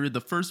consider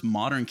the first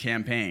modern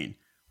campaign,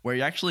 where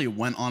he actually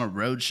went on a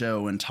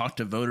roadshow and talked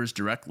to voters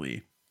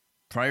directly.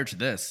 Prior to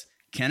this,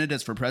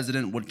 candidates for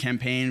president would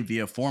campaign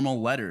via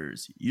formal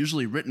letters,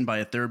 usually written by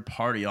a third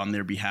party on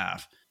their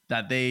behalf,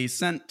 that they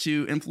sent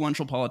to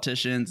influential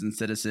politicians and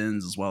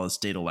citizens as well as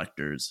state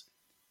electors.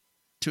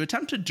 To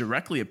attempt to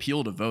directly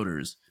appeal to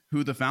voters,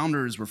 who the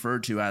founders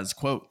referred to as,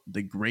 quote,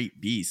 the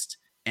great beast,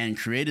 and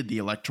created the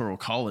Electoral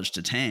College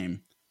to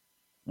tame,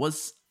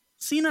 was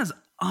seen as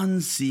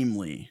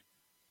unseemly.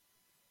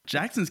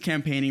 Jackson's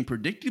campaigning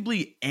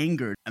predictably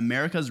angered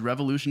America's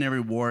Revolutionary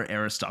War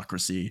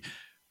aristocracy,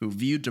 who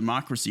viewed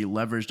democracy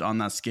leveraged on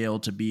that scale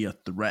to be a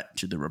threat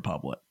to the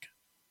Republic.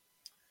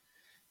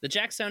 The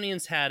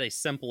Jacksonians had a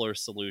simpler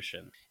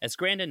solution. As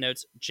Grandin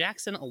notes,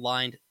 Jackson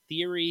aligned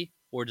theory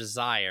or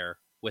desire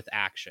with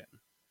action.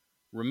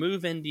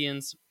 Remove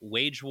Indians,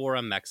 wage war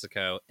on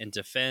Mexico, and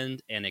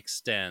defend and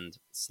extend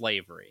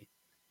slavery.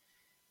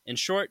 In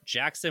short,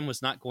 Jackson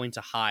was not going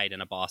to hide in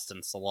a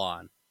Boston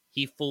salon.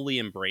 He fully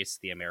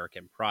embraced the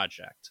American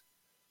project.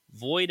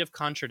 Void of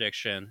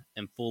contradiction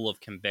and full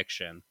of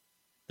conviction,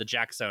 the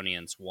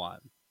Jacksonians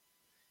won.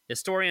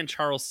 Historian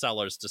Charles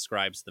Sellers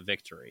describes the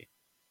victory.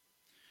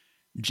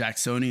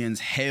 Jacksonians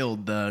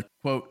hailed the,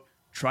 quote,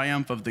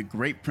 triumph of the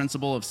great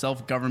principle of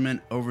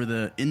self-government over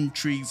the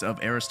intrigues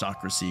of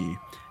aristocracy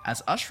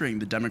as ushering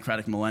the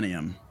democratic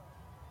millennium.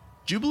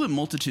 Jubilant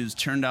multitudes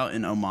turned out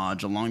in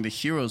homage along the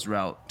hero's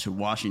route to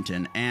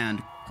Washington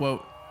and,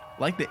 quote,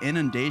 like the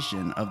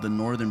inundation of the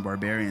northern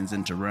barbarians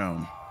into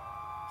Rome,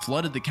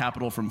 flooded the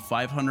capital from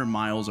 500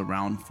 miles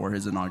around for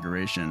his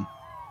inauguration.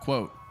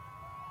 Quote,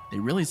 they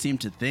really seem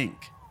to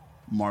think,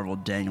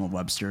 marveled Daniel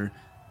Webster,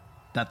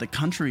 that the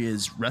country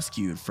is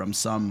rescued from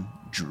some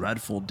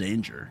dreadful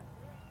danger.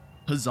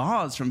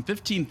 Huzzahs from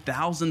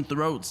 15,000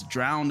 throats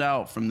drowned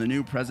out from the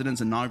new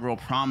president's inaugural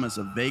promise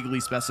of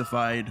vaguely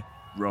specified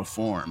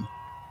reform.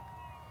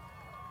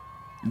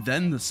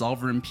 Then the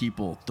sovereign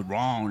people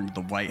thronged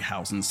the White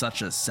House in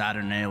such a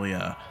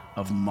saturnalia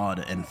of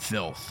mud and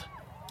filth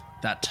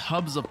that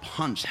tubs of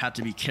punch had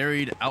to be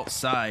carried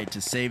outside to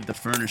save the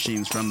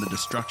furnishings from the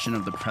destruction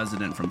of the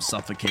president from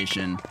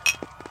suffocation.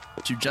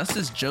 To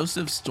Justice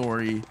Joseph's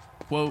story,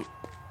 quote,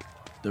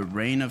 the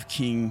reign of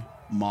King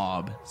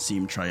Mob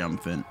seemed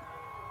triumphant.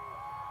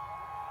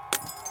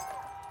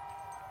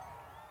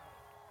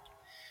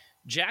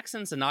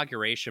 Jackson's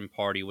inauguration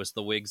party was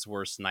the Whigs'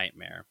 worst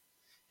nightmare.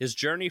 His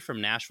journey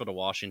from Nashville to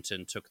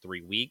Washington took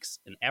 3 weeks,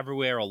 and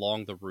everywhere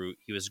along the route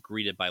he was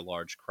greeted by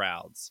large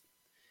crowds.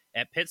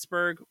 At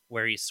Pittsburgh,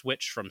 where he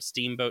switched from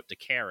steamboat to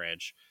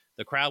carriage,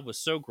 the crowd was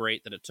so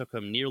great that it took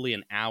him nearly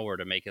an hour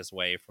to make his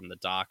way from the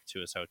dock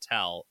to his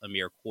hotel, a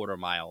mere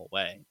quarter-mile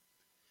away.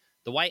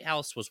 The White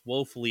House was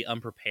woefully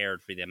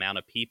unprepared for the amount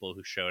of people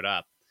who showed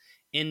up,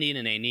 ending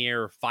in a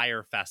near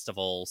Fire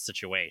Festival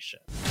situation.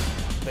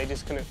 They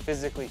just couldn't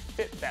physically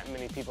fit that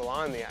many people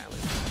on the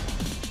island.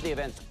 The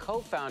event's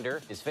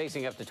co-founder is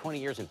facing up to 20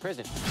 years in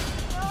prison.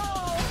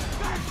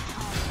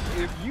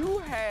 If you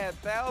had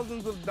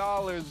thousands of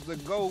dollars to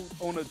go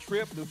on a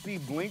trip to see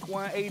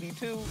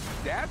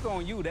Blink-182, that's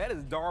on you. That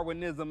is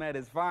Darwinism at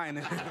its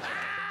finest.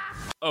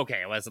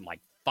 Okay, it wasn't like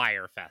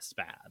Firefest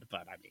bad,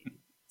 but I mean,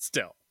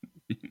 still.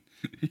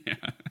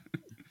 Yeah.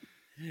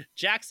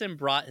 Jackson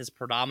brought his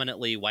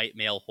predominantly white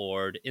male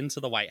horde into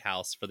the White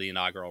House for the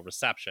inaugural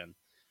reception.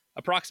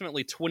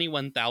 Approximately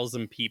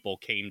 21,000 people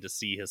came to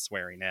see his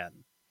swearing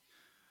in.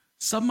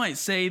 Some might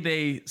say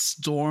they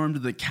stormed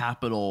the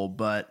Capitol,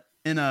 but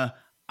in a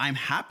I'm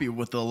happy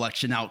with the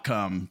election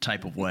outcome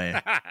type of way.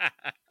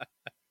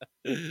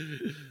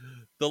 The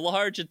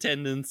large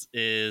attendance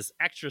is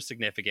extra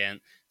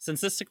significant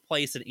since this took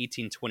place in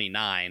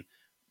 1829.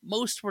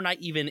 Most were not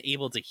even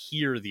able to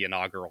hear the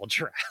inaugural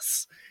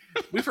address.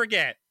 We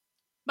forget,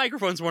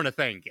 microphones weren't a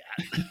thing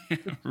yet.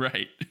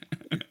 Right.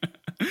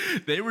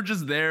 They were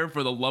just there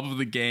for the love of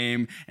the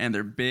game and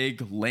their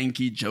big,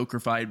 lanky,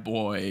 joker-fied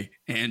boy,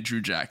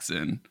 Andrew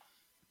Jackson.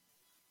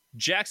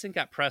 Jackson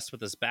got pressed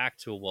with his back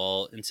to a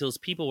wall until his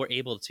people were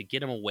able to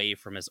get him away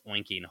from his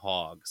oinking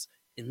hogs,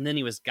 and then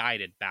he was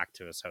guided back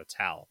to his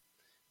hotel.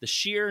 The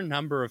sheer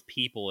number of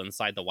people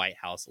inside the White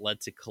House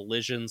led to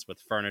collisions with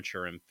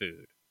furniture and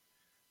food.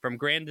 From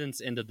Grandin's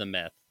End of the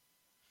Myth.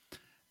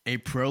 A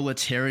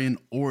proletarian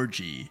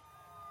orgy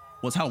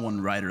was how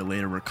one writer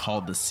later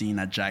recalled the scene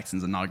at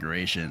Jackson's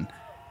inauguration,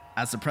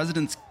 as the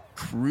president's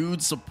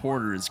crude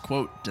supporters,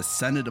 quote,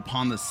 descended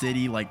upon the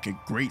city like a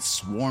great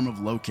swarm of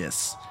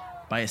locusts,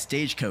 by a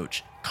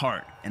stagecoach,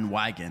 cart, and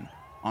wagon,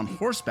 on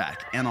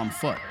horseback and on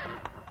foot.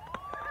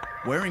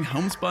 Wearing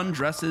homespun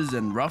dresses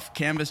and rough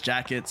canvas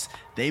jackets,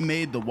 they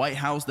made the White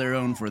House their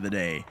own for the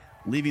day,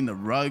 leaving the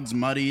rugs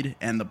muddied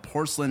and the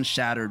porcelain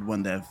shattered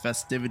when the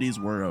festivities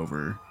were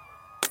over.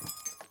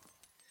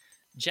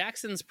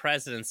 Jackson's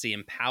presidency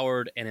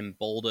empowered and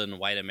emboldened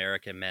white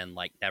American men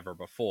like never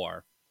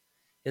before.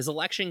 His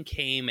election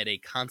came at a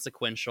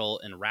consequential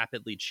and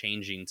rapidly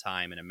changing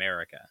time in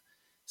America.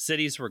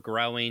 Cities were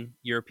growing,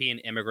 European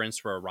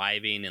immigrants were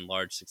arriving in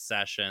large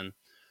succession,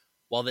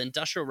 while the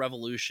Industrial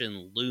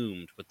Revolution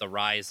loomed with the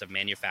rise of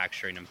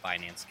manufacturing and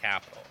finance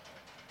capital.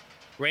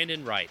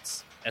 Grandin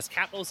writes, as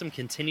capitalism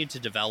continued to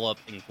develop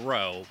and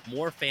grow,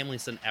 more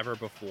families than ever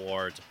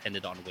before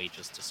depended on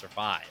wages to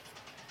survive.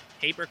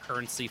 Paper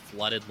currency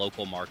flooded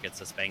local markets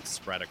as banks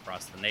spread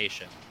across the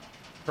nation.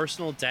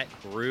 Personal debt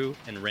grew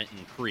and rent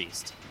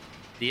increased.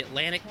 The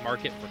Atlantic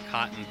market for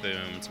cotton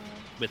boomed,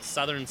 with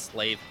southern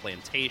slave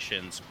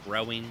plantations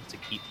growing to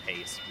keep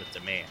pace with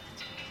demand.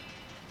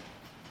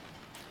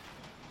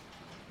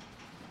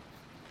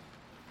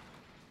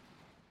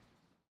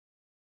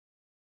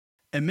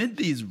 Amid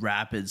these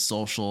rapid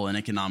social and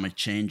economic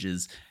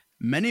changes,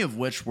 many of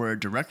which were a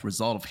direct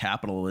result of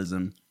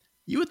capitalism,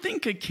 you would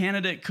think a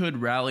candidate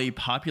could rally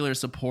popular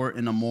support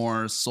in a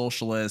more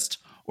socialist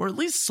or at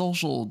least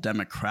social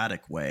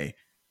democratic way,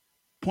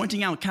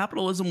 pointing out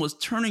capitalism was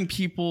turning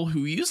people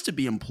who used to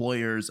be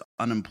employers,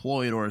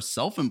 unemployed, or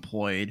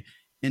self-employed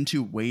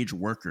into wage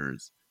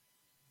workers,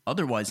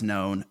 otherwise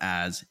known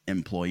as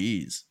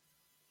employees.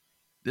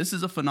 This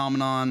is a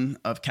phenomenon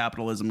of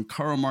capitalism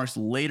Karl Marx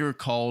later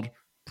called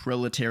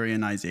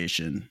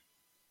proletarianization.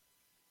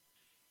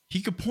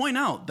 He could point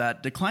out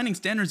that declining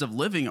standards of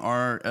living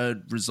are a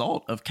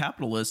result of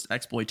capitalist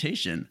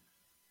exploitation,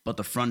 but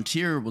the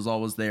frontier was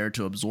always there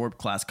to absorb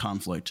class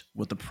conflict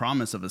with the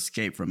promise of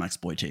escape from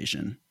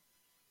exploitation.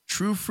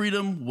 True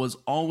freedom was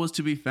always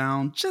to be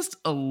found just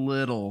a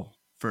little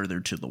further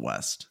to the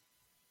west.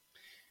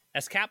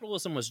 As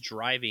capitalism was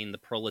driving the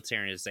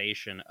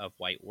proletarianization of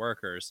white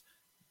workers,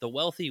 the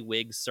wealthy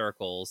Whig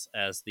circles,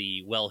 as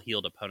the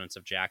well-heeled opponents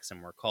of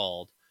Jackson were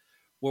called,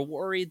 were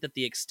worried that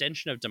the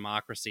extension of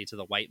democracy to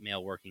the white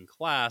male working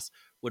class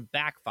would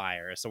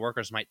backfire, as the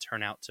workers might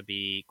turn out to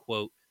be,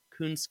 quote,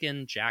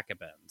 coonskin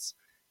Jacobins.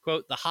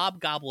 Quote, the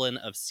hobgoblin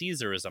of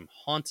Caesarism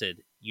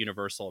haunted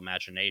universal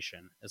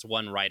imagination, as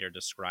one writer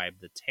described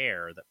the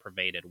terror that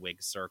pervaded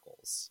Whig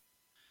circles.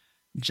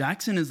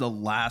 Jackson is the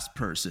last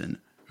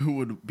person who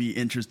would be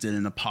interested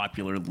in a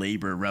popular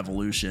labor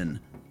revolution,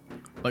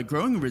 but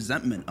growing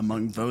resentment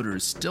among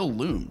voters still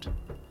loomed.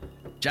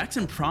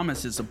 Jackson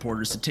promised his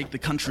supporters to take the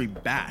country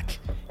back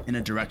in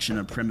a direction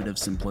of primitive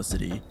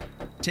simplicity,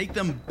 take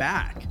them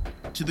back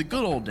to the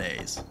good old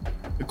days.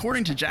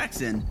 According to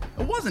Jackson,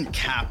 it wasn't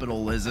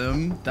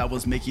capitalism that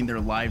was making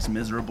their lives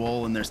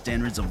miserable and their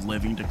standards of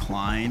living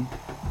decline.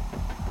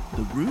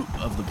 The root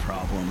of the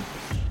problem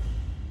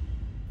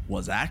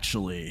was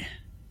actually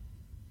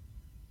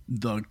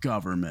the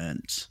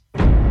government.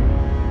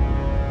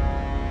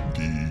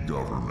 The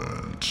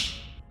government.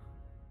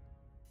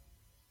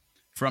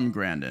 From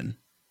Grandin.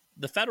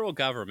 The federal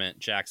government,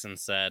 Jackson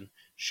said,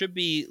 should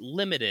be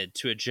limited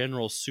to a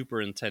general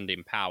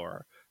superintending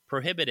power,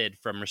 prohibited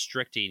from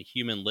restricting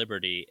human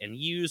liberty, and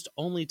used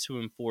only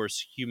to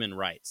enforce human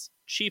rights,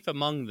 chief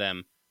among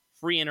them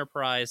free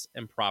enterprise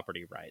and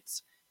property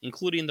rights,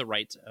 including the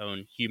right to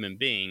own human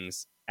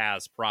beings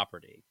as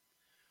property.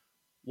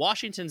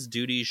 Washington's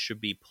duties should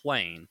be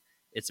plain.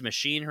 Its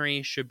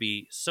machinery should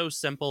be so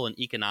simple and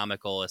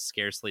economical as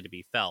scarcely to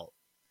be felt.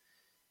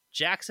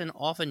 Jackson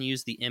often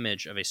used the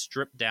image of a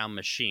stripped-down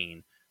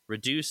machine,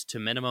 reduced to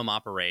minimum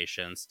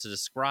operations, to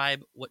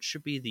describe what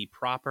should be the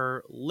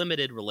proper,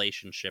 limited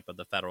relationship of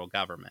the federal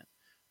government.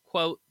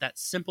 Quote, that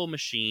simple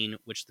machine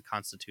which the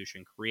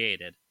Constitution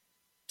created,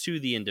 to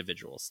the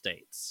individual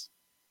states.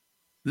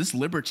 This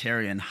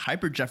libertarian,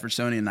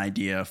 hyper-Jeffersonian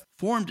idea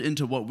formed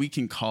into what we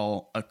can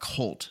call a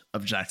cult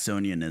of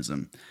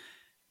Jacksonianism.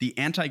 The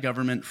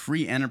anti-government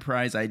free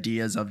enterprise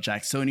ideas of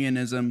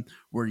Jacksonianism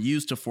were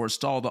used to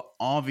forestall the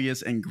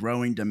obvious and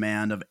growing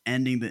demand of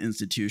ending the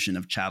institution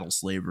of chattel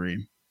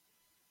slavery.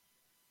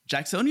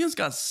 Jacksonians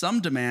got some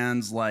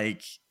demands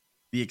like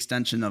the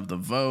extension of the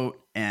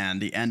vote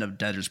and the end of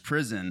debtors'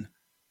 prison,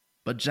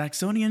 but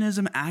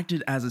Jacksonianism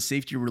acted as a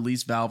safety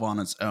release valve on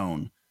its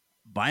own,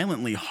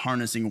 violently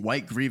harnessing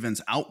white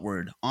grievance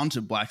outward onto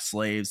black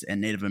slaves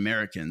and Native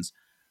Americans,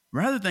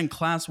 rather than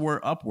class war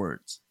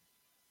upwards.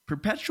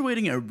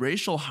 perpetuating a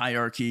racial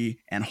hierarchy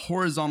and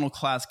horizontal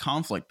class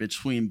conflict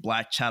between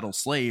black chattel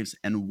slaves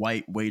and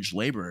white wage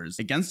laborers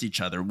against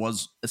each other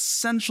was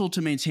essential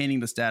to maintaining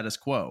the status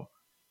quo,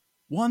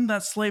 one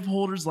that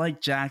slaveholders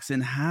like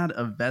Jackson had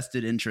a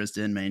vested interest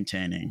in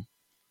maintaining.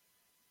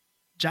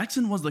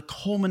 Jackson was the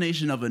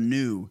culmination of a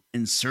new,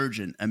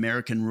 insurgent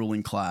American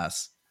ruling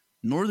class.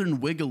 Northern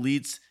Whig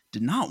elites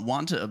did not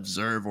want to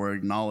observe or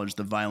acknowledge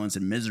the violence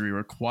and misery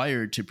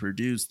required to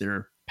produce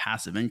their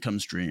passive income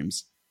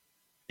streams.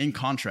 In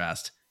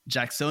contrast,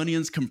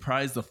 Jacksonians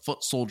comprised the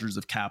foot soldiers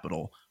of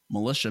capital,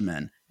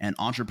 militiamen, and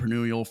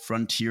entrepreneurial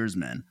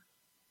frontiersmen,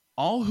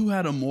 all who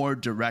had a more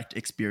direct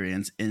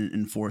experience in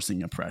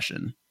enforcing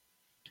oppression.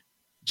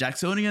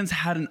 Jacksonians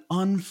had an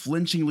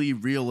unflinchingly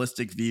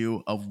realistic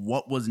view of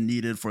what was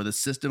needed for the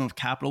system of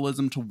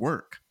capitalism to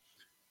work.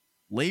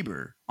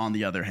 Labor, on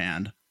the other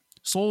hand,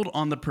 sold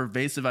on the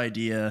pervasive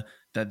idea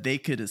that they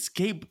could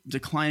escape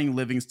declining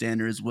living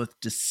standards with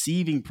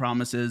deceiving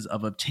promises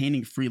of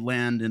obtaining free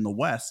land in the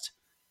West,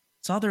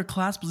 saw their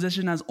class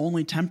position as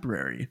only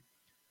temporary.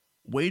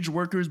 Wage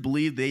workers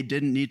believed they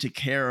didn't need to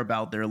care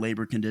about their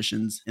labor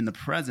conditions in the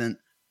present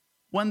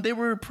when they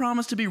were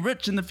promised to be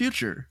rich in the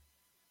future.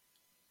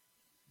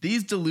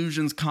 These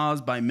delusions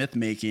caused by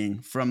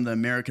myth-making from the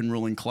American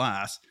ruling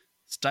class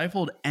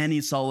stifled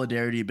any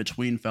solidarity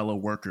between fellow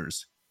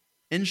workers.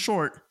 In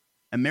short,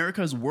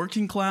 America's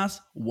working class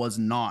was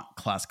not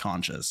class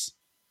conscious.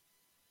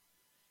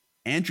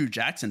 Andrew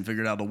Jackson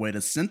figured out a way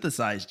to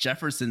synthesize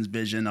Jefferson's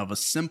vision of a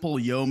simple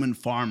yeoman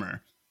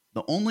farmer,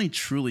 the only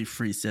truly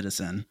free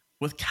citizen,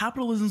 with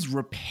capitalism's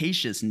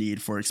rapacious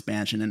need for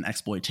expansion and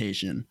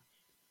exploitation.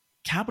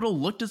 Capital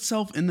looked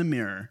itself in the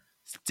mirror,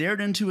 stared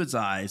into its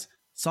eyes,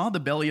 saw the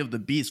belly of the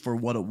beast for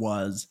what it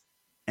was,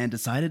 and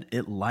decided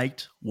it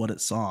liked what it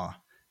saw.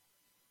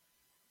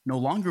 No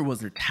longer was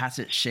there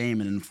tacit shame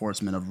in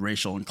enforcement of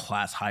racial and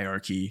class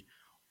hierarchy,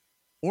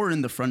 or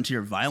in the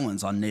frontier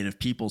violence on native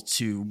peoples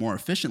to more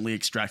efficiently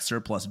extract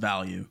surplus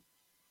value.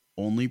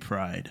 Only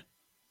pride.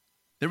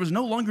 There was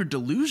no longer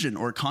delusion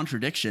or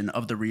contradiction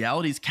of the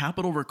realities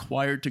capital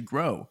required to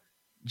grow.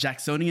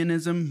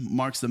 Jacksonianism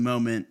marks the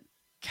moment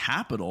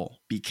capital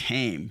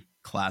became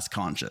class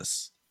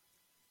conscious.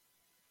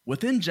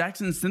 Within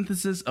Jackson's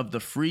synthesis of the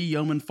free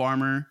yeoman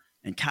farmer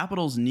and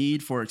capital's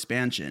need for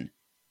expansion,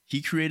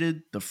 he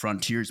created the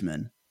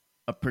frontiersman,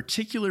 a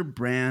particular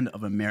brand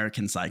of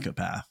American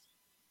psychopath.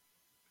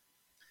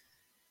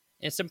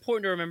 It's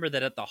important to remember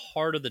that at the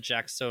heart of the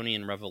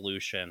Jacksonian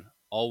Revolution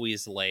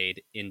always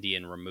laid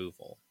Indian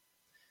removal.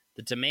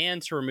 The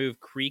demand to remove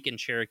Creek and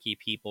Cherokee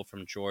people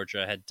from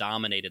Georgia had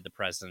dominated the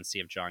presidency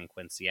of John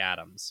Quincy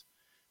Adams.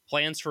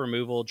 Plans for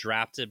removal,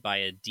 drafted by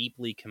a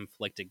deeply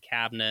conflicted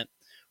cabinet,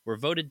 were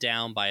voted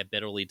down by a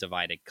bitterly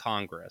divided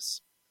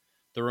Congress.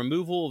 The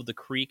removal of the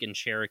Creek and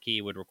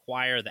Cherokee would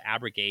require the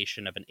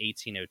abrogation of an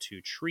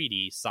 1802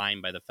 treaty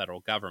signed by the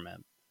federal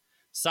government.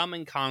 Some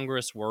in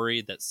Congress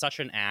worried that such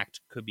an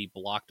act could be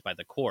blocked by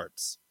the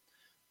courts.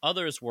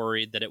 Others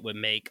worried that it would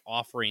make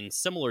offering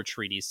similar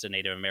treaties to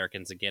Native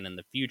Americans again in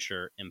the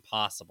future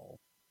impossible.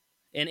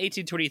 In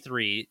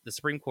 1823, the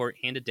Supreme Court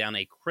handed down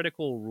a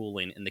critical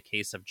ruling in the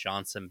case of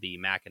Johnson v.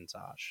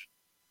 McIntosh.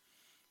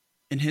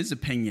 In his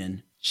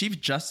opinion, Chief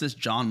Justice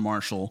John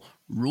Marshall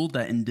ruled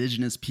that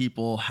indigenous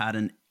people had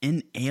an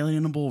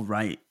inalienable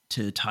right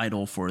to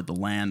title for the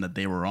land that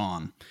they were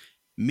on,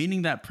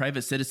 meaning that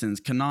private citizens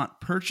cannot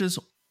purchase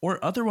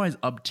or otherwise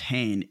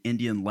obtain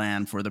Indian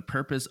land for the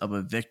purpose of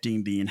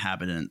evicting the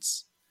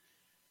inhabitants.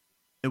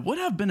 It would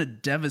have been a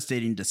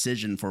devastating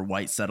decision for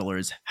white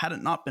settlers had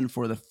it not been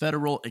for the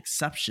federal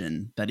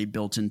exception that he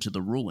built into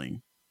the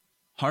ruling.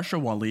 Harsha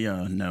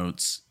Walia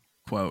notes,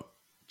 quote,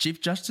 Chief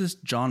Justice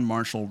John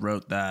Marshall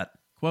wrote that,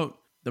 quote,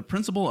 the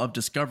principle of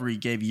discovery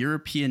gave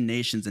European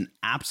nations an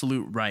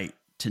absolute right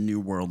to New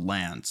World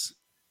lands.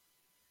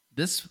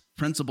 This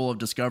principle of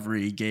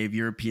discovery gave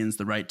Europeans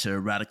the right to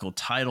radical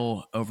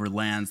title over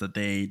lands that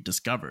they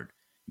discovered,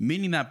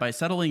 meaning that by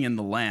settling in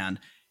the land,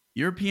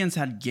 Europeans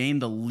had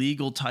gained the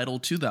legal title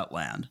to that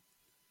land.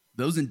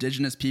 Those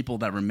indigenous people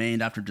that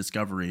remained after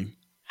discovery,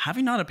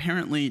 having not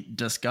apparently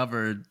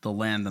discovered the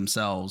land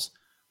themselves,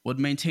 would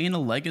maintain a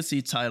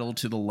legacy title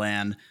to the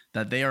land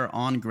that they are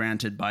on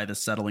granted by the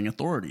settling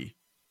authority.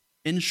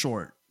 In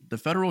short, the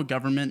federal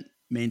government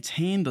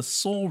maintained the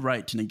sole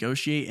right to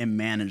negotiate and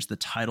manage the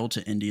title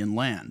to Indian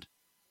land.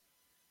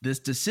 This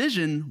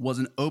decision was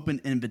an open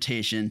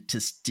invitation to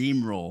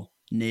steamroll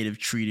native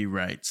treaty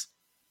rights.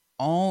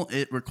 All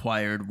it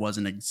required was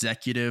an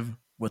executive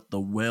with the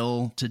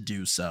will to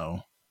do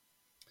so.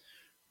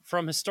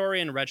 From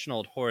historian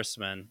Reginald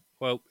Horseman,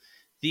 quote,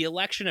 the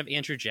election of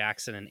Andrew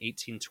Jackson in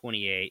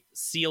 1828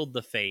 sealed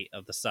the fate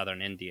of the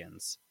Southern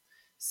Indians.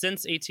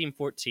 Since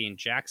 1814,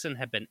 Jackson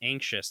had been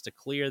anxious to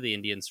clear the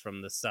Indians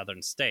from the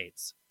Southern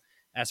states.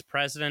 As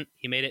president,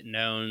 he made it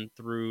known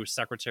through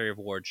Secretary of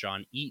War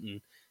John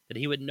Eaton that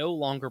he would no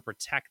longer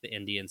protect the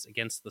Indians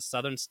against the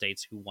Southern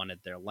states who wanted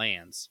their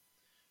lands.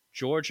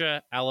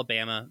 Georgia,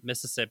 Alabama,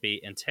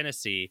 Mississippi, and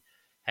Tennessee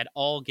had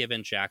all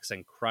given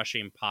Jackson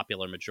crushing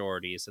popular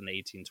majorities in the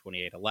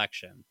 1828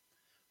 election.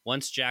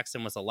 Once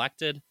Jackson was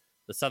elected,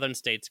 the southern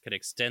states could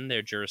extend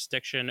their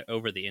jurisdiction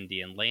over the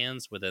Indian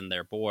lands within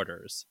their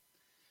borders.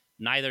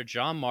 Neither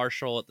John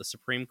Marshall at the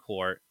Supreme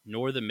Court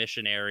nor the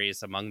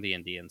missionaries among the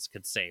Indians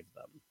could save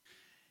them.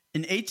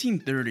 In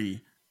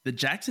 1830, the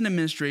Jackson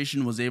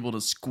administration was able to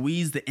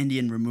squeeze the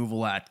Indian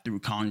Removal Act through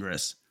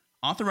Congress,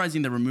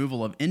 authorizing the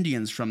removal of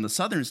Indians from the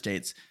southern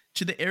states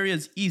to the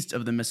areas east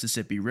of the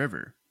Mississippi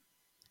River.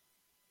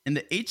 In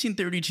the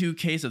 1832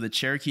 case of the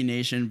Cherokee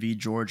Nation v.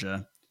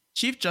 Georgia,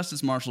 Chief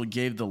Justice Marshall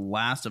gave the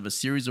last of a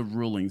series of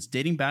rulings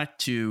dating back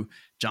to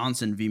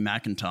Johnson v.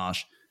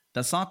 McIntosh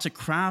that sought to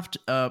craft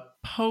a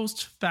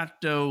post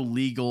facto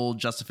legal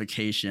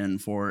justification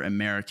for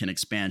American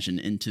expansion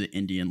into the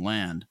Indian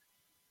land.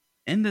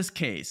 In this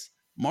case,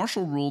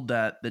 Marshall ruled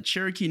that the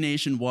Cherokee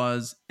Nation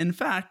was, in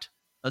fact,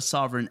 a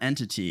sovereign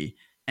entity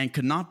and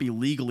could not be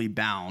legally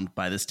bound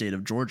by the state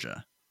of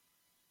Georgia.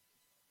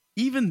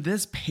 Even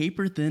this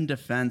paper-thin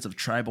defense of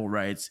tribal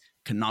rights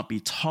could not be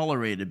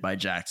tolerated by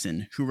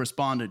Jackson, who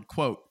responded,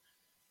 quote,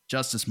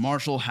 "Justice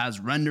Marshall has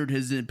rendered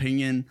his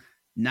opinion,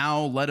 now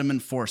let him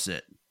enforce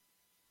it."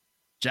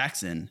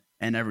 Jackson,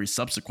 and every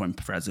subsequent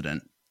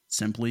president,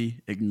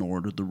 simply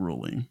ignored the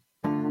ruling.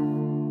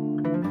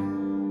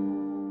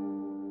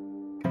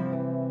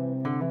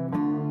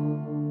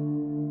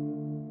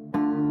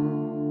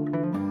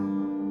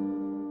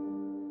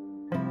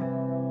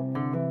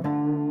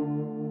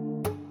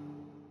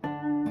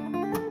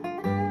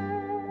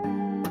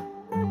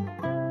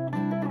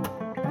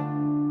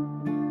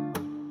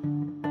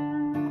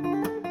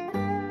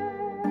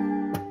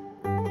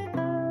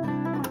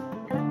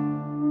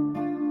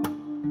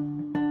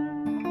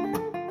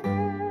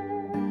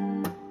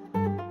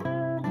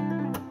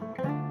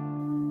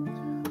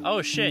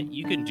 Oh shit,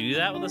 you can do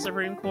that with the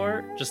Supreme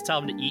Court? Just tell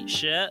them to eat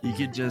shit? You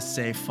could just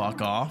say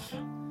fuck off.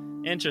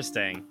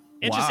 Interesting.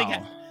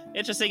 Wow.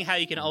 Interesting how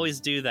you can always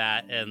do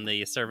that in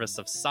the service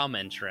of some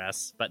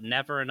interests, but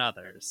never in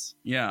others.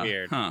 Yeah.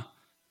 Weird. Huh.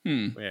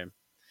 Weird.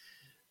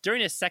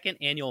 During his second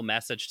annual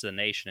message to the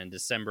nation in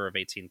December of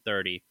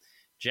 1830,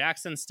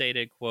 Jackson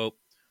stated, quote,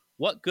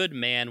 "What good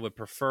man would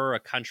prefer a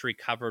country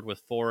covered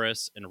with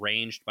forests and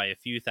ranged by a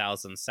few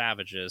thousand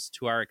savages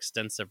to our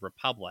extensive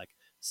republic,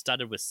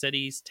 studded with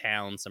cities,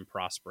 towns, and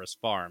prosperous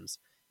farms,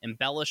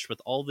 embellished with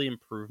all the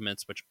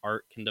improvements which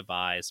art can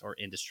devise or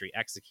industry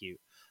execute,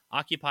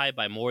 occupied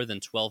by more than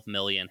 12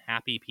 million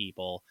happy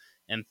people,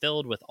 and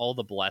filled with all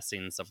the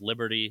blessings of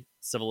liberty,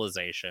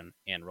 civilization,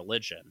 and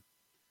religion?"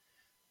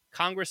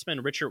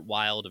 Congressman Richard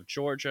Wilde of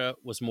Georgia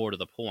was more to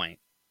the point.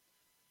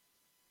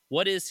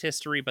 "What is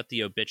history but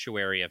the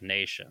obituary of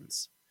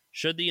nations?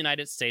 Should the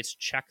United States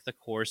check the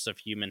course of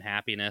human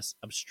happiness,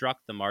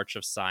 obstruct the march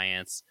of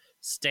science,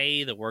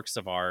 stay the works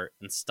of art,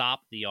 and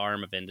stop the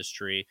arm of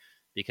industry,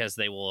 because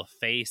they will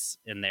efface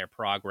in their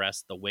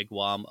progress the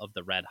wigwam of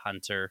the red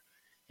hunter,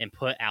 and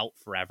put out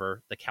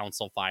forever the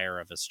council fire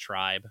of his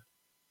tribe?"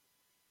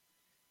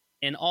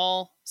 In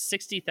all,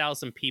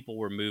 60,000 people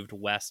were moved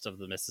west of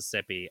the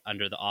Mississippi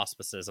under the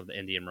auspices of the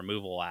Indian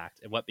Removal Act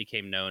in what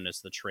became known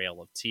as the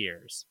Trail of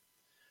Tears.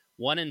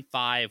 1 in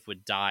 5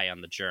 would die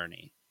on the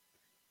journey.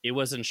 It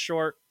was, in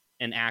short,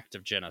 an act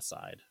of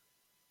genocide.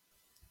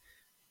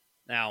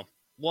 Now,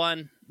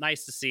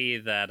 nice to see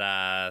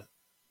that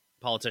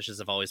politicians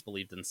have always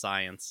believed in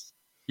science.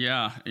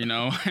 Yeah,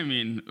 I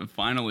mean,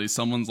 finally,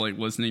 someone's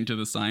listening to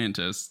the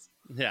scientists.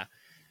 Yeah.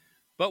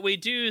 But we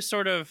do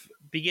sort of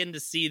begin to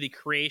see the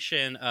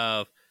creation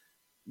of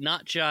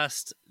not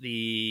just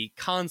the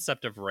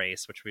concept of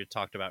race, which we've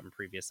talked about in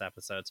previous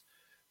episodes,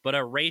 but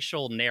a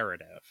racial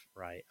narrative,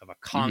 right? Of a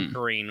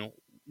conquering,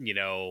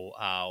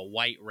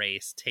 white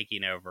race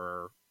taking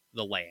over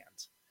the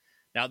land.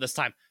 Now, this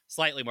time,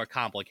 slightly more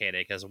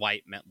complicated because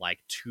white meant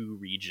 2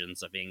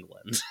 regions of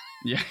England.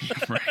 Yeah,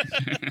 right.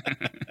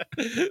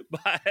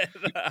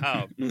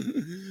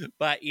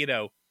 but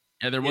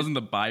yeah, there wasn't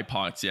the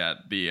BIPOCs yet.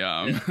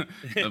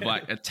 The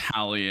Black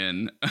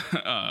Italian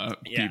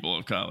people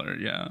of color.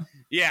 Yeah.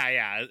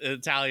 Yeah.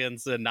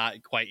 Italians did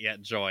not quite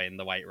yet join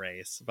the white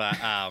race, but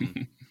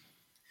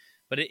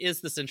but it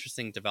is this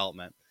interesting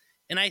development.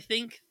 And I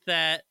think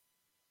that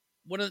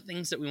one of the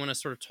things that we want to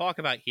sort of talk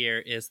about here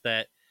is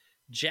that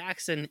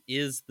Jackson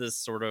is this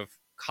sort of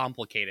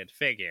complicated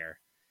figure.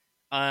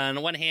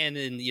 On one hand,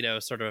 in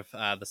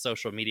the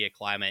social media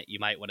climate, you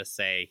might want to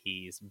say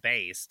he's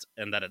based,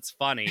 and that it's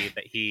funny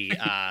that he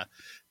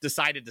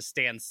decided to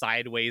stand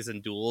sideways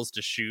in duels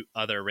to shoot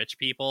other rich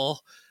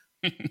people.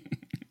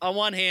 On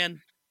one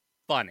hand,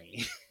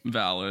 funny.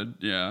 Valid,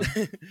 yeah.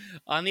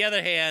 On the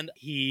other hand,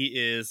 he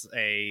is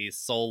a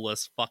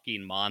soulless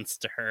fucking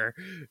monster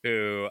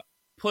who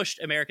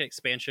pushed American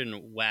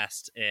expansion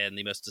west in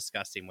the most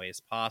disgusting ways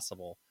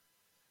possible.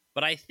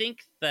 But I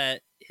think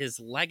that his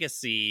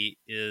legacy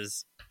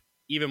is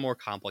even more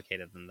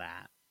complicated than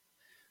that.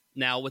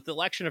 Now, with the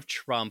election of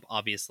Trump,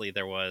 obviously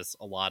there was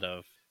a lot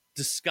of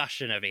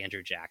discussion of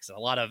Andrew Jackson, a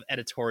lot of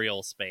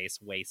editorial space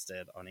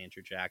wasted on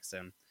Andrew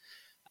Jackson.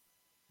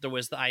 There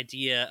was the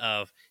idea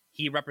of,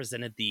 He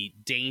represented the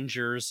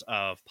dangers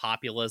of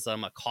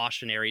populism, a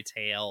cautionary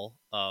tale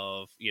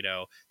of,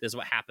 this is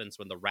what happens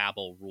when the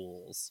rabble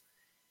rules.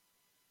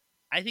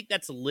 I think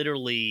that's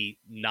literally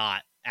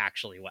not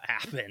actually what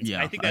happened.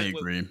 Yeah, I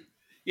agree.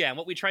 And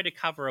what we tried to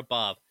cover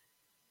above,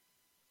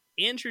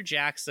 Andrew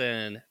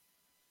Jackson,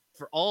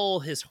 for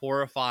all his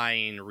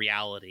horrifying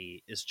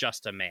reality, is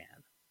just a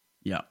man.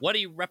 Yeah. What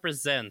he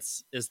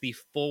represents is the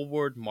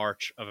forward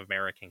march of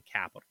American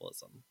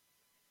capitalism.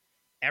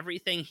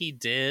 Everything he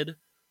did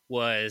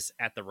was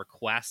at the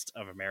request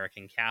of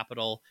American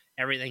capital.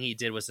 Everything he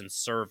did was in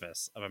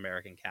service of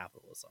American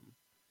capitalism.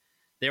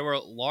 There were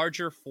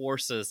larger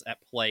forces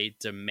at play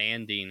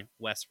demanding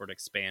westward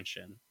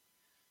expansion.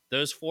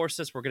 Those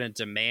forces were going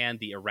to demand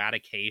the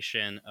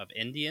eradication of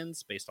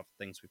Indians based off of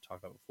things we've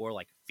talked about before,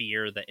 like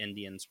fear that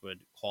Indians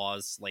would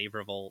cause slave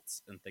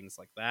revolts and things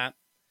like that.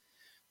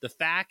 The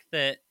fact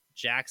that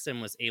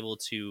Jackson was able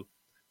to,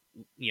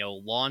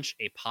 launch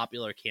a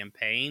popular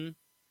campaign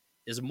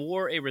is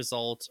more a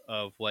result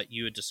of what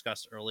you had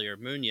discussed earlier,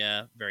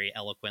 Munya, very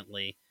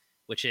eloquently,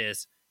 which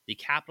is the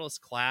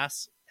capitalist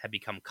class had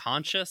become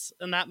conscious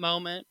in that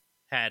moment,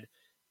 had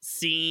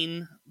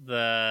seen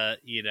the,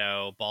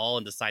 ball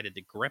and decided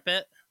to grip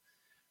it,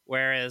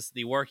 whereas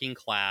the working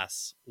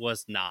class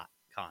was not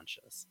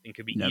conscious and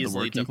could be easily divided. The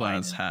working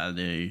class had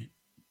a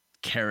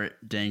carrot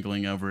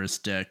dangling over a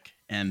stick,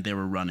 and they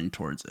were running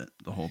towards it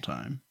the whole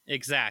time.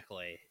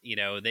 Exactly.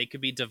 They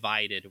could be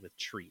divided with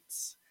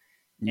treats.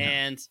 Yeah.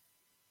 And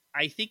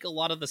I think a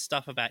lot of the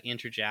stuff about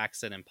Andrew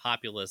Jackson and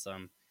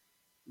populism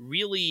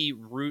really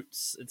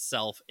roots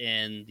itself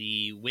in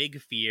the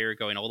Whig fear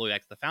going all the way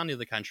back to the founding of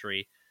the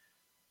country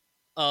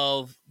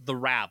of the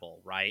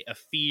rabble, right? A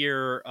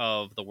fear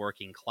of the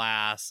working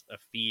class, a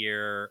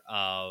fear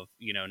of,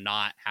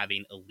 not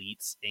having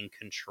elites in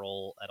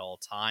control at all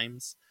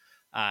times.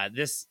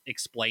 This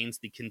explains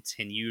the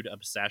continued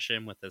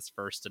obsession with his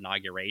first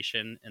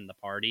inauguration in the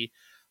party.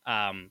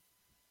 I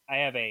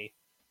have a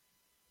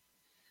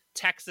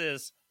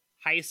Texas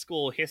high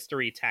school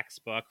history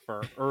textbook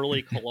for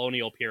early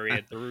colonial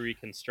period through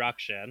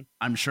Reconstruction.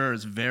 I'm sure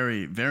it's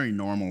very, very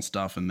normal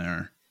stuff in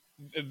there.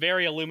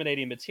 Very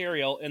illuminating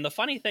material. And the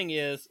funny thing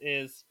is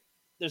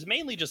there's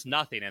mainly just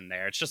nothing in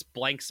there. It's just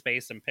blank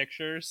space and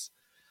pictures.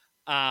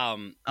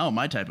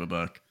 My type of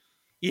book.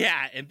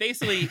 Yeah, and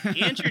basically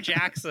Andrew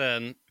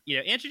Jackson,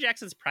 Andrew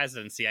Jackson's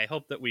presidency, I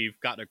hope that we've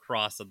gotten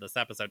across in this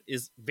episode,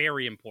 is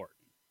very important,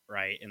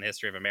 right, in the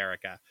history of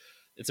America.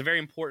 It's a very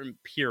important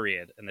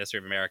period in the history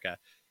of America.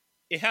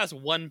 It has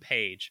one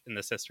page in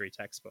this history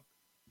textbook.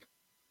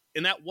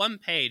 And that one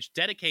page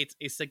dedicates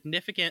a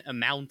significant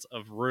amount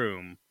of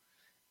room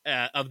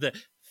of the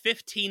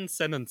 15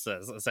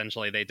 sentences,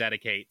 essentially, they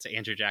dedicate to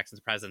Andrew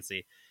Jackson's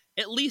presidency.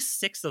 At least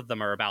 6 of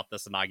them are about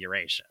this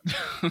inauguration.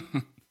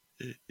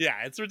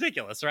 Yeah, it's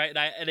ridiculous, right?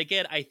 And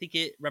again, I think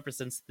it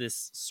represents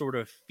this sort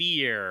of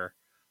fear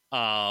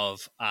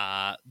of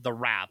the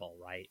rabble,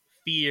 right?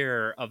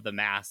 Fear of the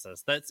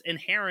masses that's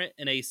inherent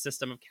in a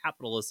system of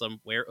capitalism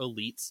where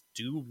elites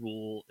do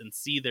rule and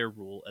see their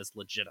rule as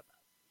legitimate.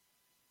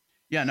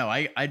 Yeah, no,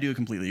 I do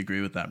completely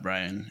agree with that,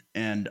 Brian.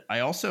 And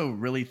I also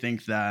really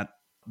think that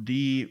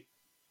the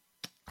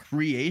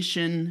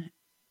creation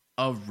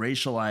of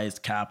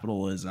racialized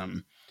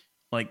capitalism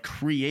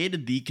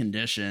created the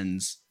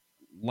conditions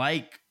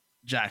like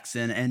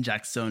Jackson and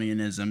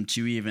Jacksonianism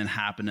to even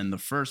happen in the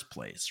first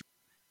place.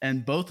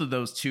 And both of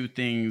those two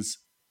things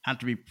have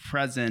to be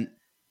present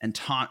and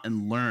taught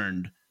and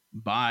learned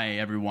by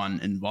everyone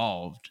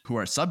involved who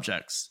are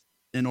subjects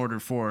in order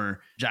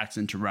for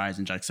Jackson to rise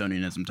and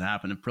Jacksonianism to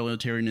happen. If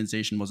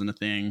proletarianization wasn't a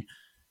thing,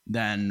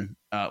 then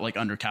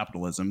under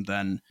capitalism,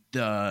 then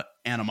the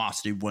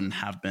animosity wouldn't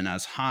have been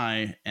as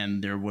high,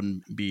 and there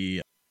wouldn't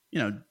be,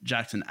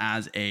 Jackson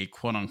as a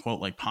quote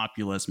unquote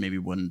populist maybe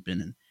wouldn't have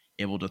been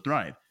able to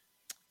thrive.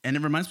 And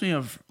it reminds me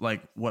of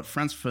what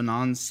Frantz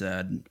Fanon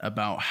said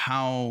about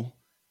how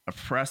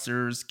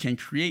oppressors can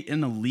create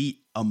an elite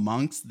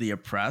amongst the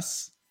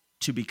oppressed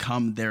to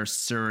become their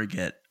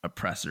surrogate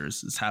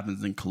oppressors. This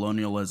happens in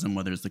colonialism,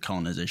 whether it's the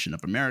colonization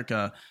of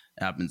America.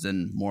 It happens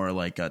in more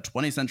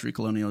 20th century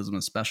colonialism,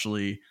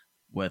 especially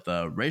with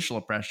racial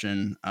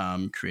oppression,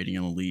 creating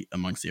an elite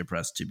amongst the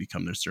oppressed to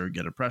become their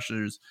surrogate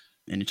oppressors.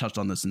 And he touched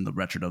on this in The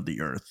Wretched of the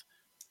Earth.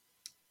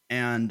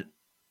 And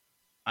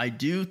I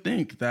do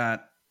think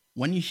that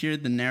when you hear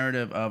the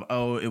narrative of,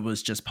 it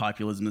was just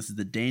populism, this is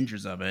the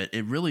dangers of it,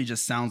 it really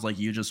just sounds like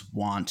you just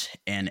want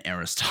an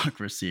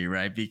aristocracy,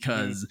 right?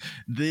 Because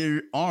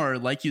there are,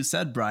 like you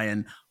said,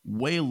 Brian,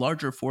 way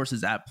larger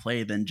forces at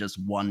play than just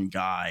one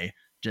guy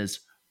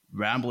just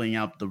rambling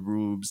out the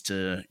rubes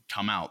to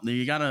come out.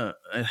 You gotta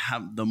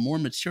have the more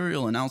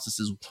material analysis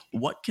is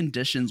what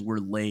conditions were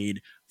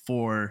laid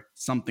for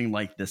something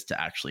like this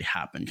to actually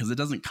happen, because it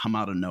doesn't come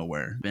out of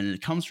nowhere, and it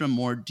comes from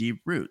more deep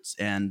roots.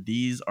 And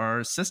these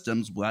are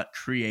systems that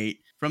create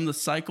from the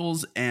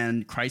cycles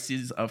and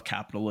crises of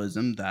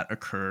capitalism that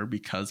occur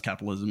because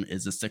capitalism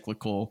is a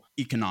cyclical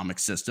economic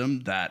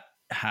system that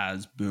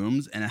has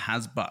booms and it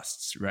has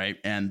busts, right?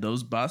 And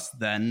those busts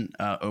then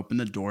open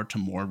the door to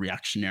more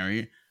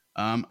reactionary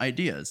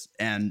ideas.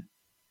 And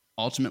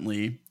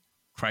ultimately,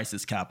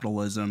 crisis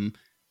capitalism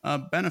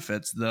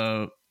benefits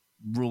the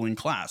ruling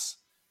class.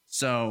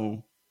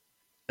 So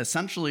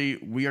essentially,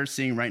 we are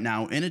seeing right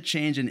now in a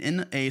change and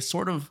in a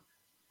sort of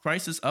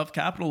crisis of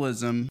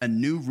capitalism, a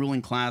new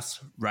ruling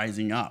class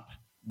rising up,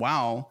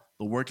 while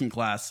the working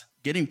class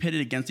getting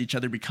pitted against each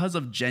other because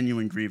of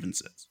genuine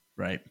grievances,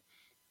 right?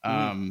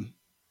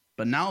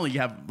 But now you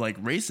have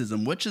like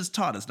racism, which is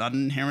taught. It's not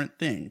an inherent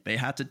thing. They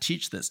had to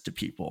teach this to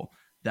people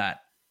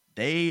that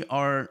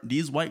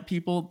these white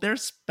people, they're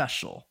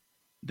special.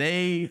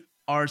 They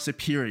are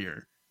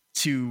superior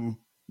to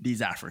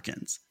these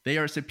Africans. They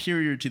are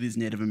superior to these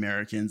Native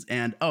Americans.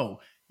 And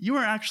you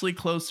are actually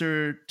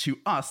closer to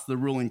us, the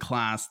ruling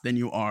class, than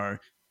you are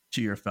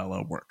to your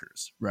fellow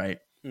workers, right?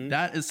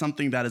 That is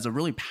something that is a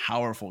really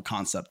powerful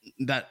concept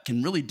that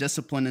can really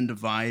discipline and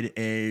divide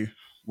a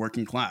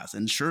working class.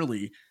 And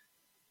surely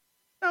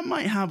that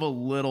might have a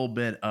little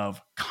bit of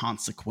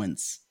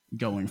consequence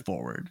going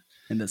forward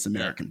in this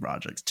American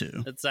project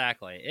too.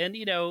 Exactly. And,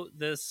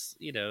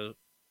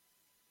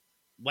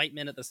 white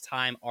men at this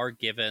time are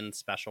given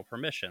special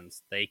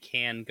permissions. They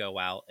can go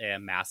out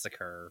and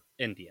massacre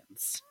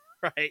Indians,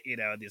 right?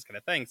 These kind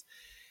of things.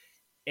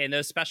 And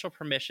those special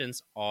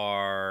permissions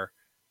are,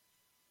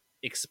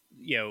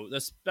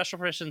 those special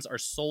permissions are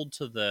sold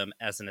to them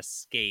as an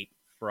escape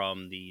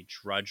from the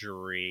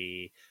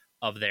drudgery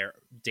of their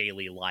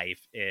daily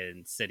life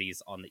in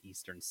cities on the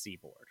Eastern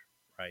Seaboard,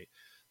 right?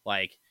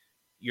 Like,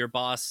 your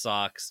boss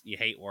sucks, you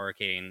hate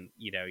working,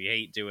 you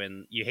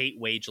hate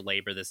wage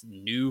labor, this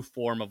new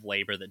form of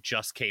labor that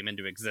just came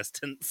into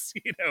existence,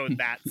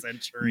 that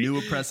century. New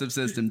oppressive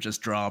system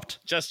just dropped.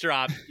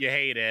 You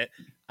hate it.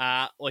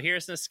 Well,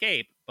 here's an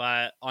escape,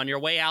 but on your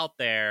way out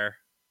there,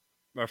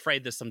 I'm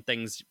afraid there's some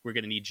things we're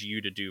going to need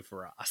you to do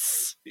for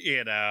us,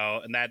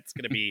 and that's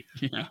going to be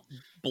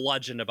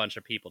bludgeon a bunch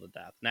of people to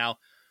death. Now,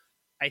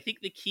 I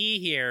think the key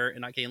here in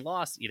not getting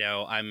lost,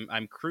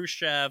 I'm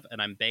Khrushchev and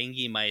I'm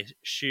banging my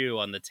shoe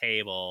on the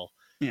table,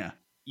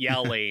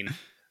 yelling,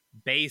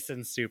 base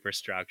and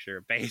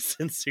superstructure,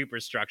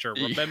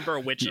 remember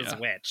which is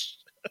which.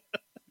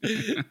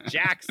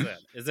 Jackson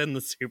is in the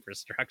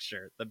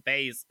superstructure. The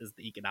base is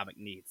the economic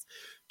needs.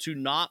 To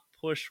not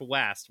push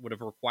west would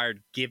have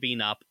required giving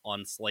up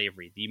on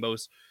slavery,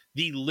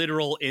 the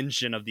literal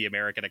engine of the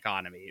American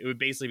economy. It would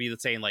basically be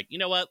saying, like, you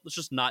know what, let's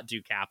just not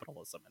do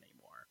capitalism anymore.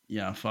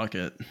 Yeah, fuck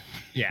it.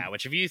 Yeah,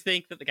 which if you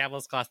think that the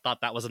capitalist class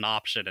thought that was an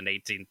option in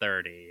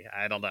 1830,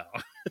 I don't know.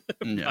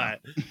 Yeah.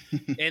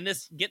 And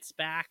this gets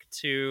back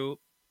to,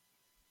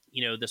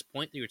 this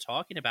point that you're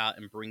talking about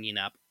and bringing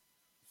up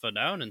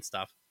Fanon and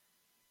stuff,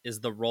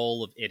 is the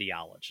role of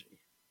ideology,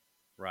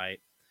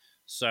 right?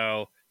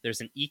 So there's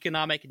an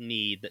economic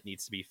need that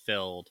needs to be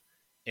filled,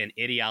 and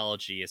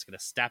ideology is going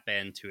to step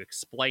in to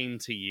explain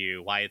to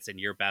you why it's in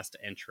your best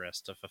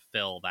interest to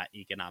fulfill that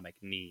economic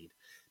need.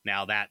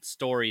 Now, that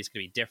story is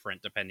going to be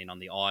different depending on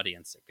the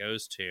audience it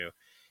goes to.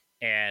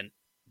 And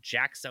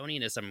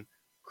Jacksonianism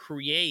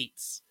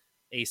creates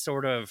a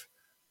sort of,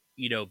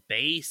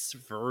 base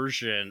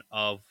version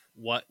of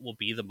what will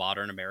be the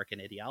modern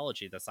American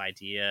ideology. This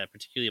idea,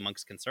 particularly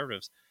amongst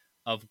conservatives,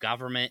 of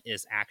government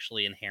is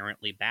actually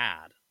inherently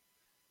bad.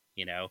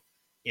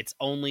 Its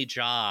only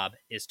job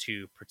is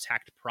to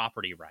protect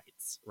property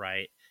rights,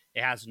 right?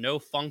 It has no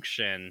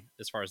function,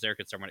 as far as they're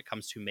concerned, when it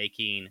comes to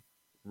making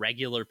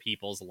regular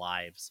people's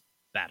lives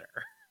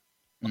better.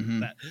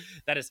 Mm-hmm.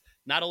 That is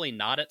not only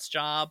not its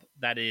job,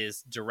 that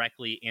is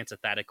directly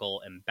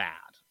antithetical and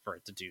bad for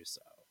it to do so,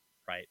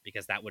 right?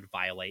 Because that would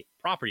violate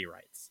property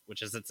rights,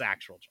 which is its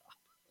actual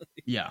job.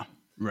 Yeah,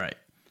 right.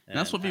 And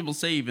that's what people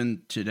say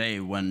even today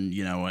when,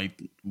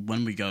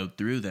 when we go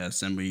through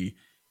this and we,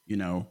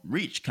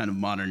 reach kind of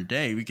modern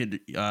day. We could,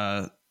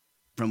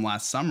 from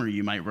last summer,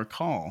 you might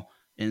recall,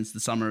 it's the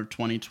summer of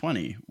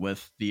 2020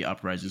 with the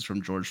uprisings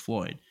from George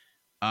Floyd.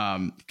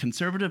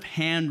 Conservative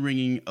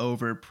hand-wringing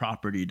over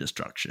property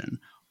destruction.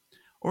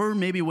 Or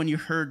maybe when you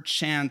heard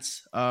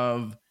chants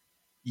of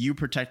 "you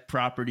protect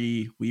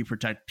property, we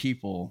protect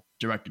people"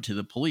 directed to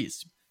the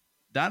police.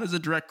 That is a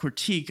direct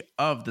critique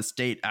of the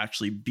state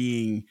actually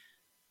being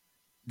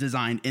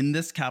designed in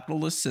this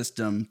capitalist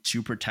system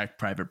to protect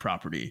private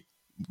property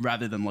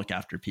rather than look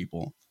after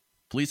people.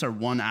 Police are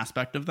one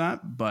aspect of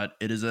that, but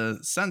it is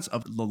a sense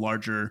of the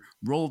larger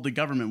role of the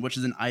government, which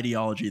is an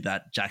ideology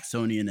that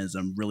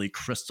Jacksonianism really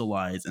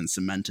crystallized and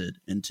cemented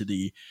into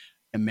the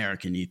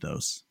American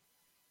ethos.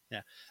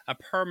 Yeah, a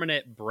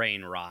permanent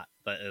brain rot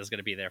that is going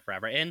to be there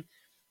forever. And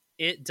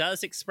it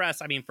does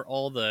express, for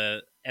all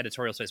the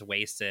editorial space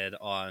wasted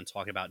on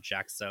talking about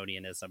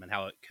Jacksonianism and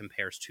how it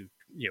compares to,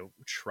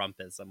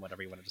 Trumpism,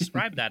 whatever you want to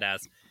describe that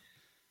as,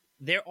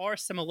 there are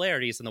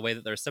similarities in the way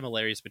that there are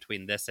similarities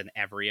between this and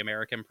every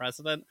American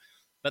president,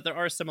 but there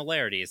are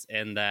similarities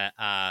in that,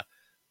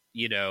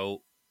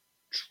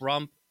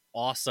 Trump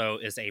also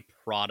is a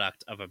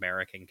product of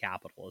American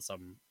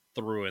capitalism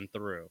through and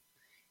through.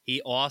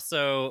 He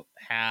also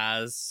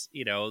has,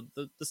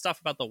 the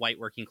stuff about the white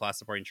working class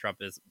supporting Trump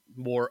is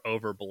more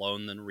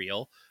overblown than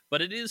real.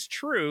 But it is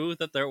true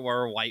that there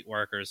were white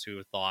workers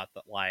who thought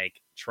that,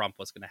 like, Trump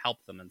was going to help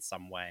them in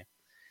some way.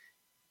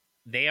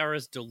 They are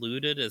as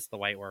deluded as the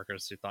white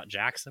workers who thought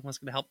Jackson was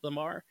going to help them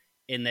are,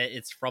 in that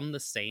it's from the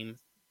same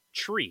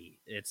tree.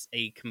 It's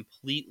a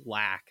complete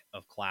lack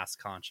of class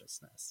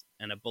consciousness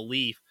and a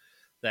belief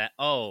that,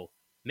 oh,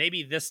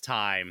 maybe this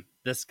time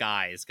this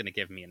guy is going to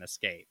give me an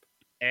escape.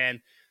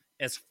 And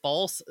as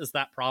false as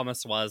that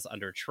promise was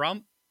under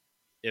Trump,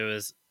 it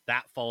was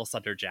that false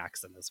under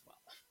Jackson as well.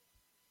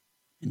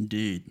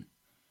 Indeed.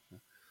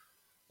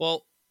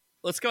 Well,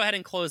 let's go ahead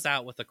and close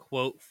out with a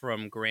quote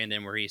from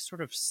Grandin where he sort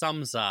of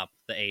sums up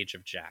the age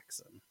of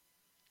Jackson.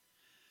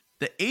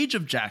 The age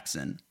of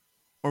Jackson,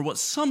 or what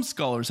some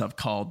scholars have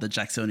called the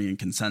Jacksonian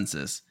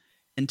consensus,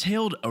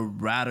 entailed a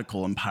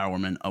radical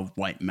empowerment of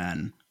white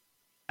men.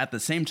 At the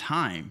same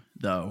time,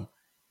 though,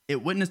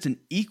 it witnessed an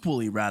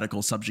equally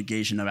radical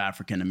subjugation of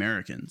African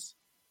Americans.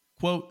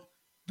 Quote,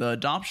 the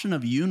adoption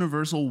of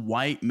universal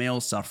white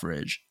male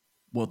suffrage,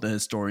 wrote the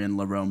historian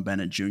Lerone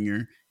Bennett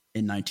Jr.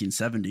 in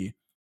 1970,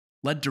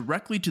 led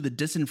directly to the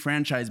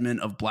disenfranchisement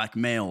of black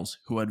males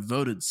who had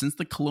voted since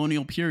the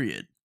colonial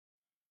period.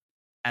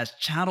 As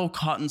chattel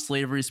cotton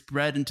slavery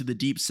spread into the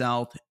Deep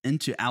South,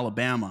 into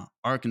Alabama,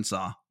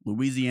 Arkansas,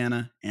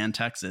 Louisiana, and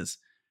Texas,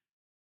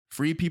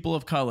 free people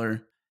of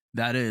color,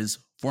 that is,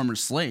 former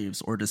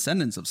slaves or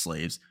descendants of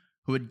slaves,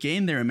 who had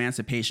gained their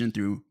emancipation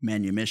through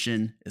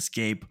manumission,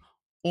 escape,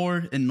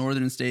 or, in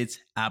northern states,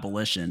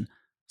 abolition,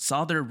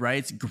 saw their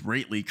rights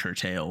greatly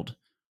curtailed,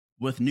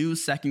 with new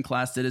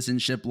second-class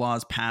citizenship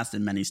laws passed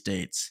in many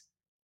states.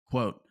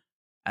 Quote,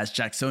 as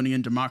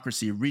Jacksonian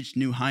democracy reached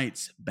new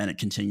heights, Bennett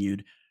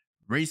continued,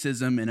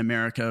 racism in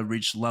America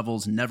reached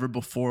levels never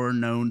before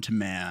known to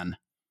man.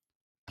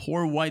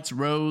 Poor whites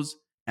rose,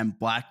 and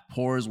black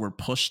poors were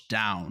pushed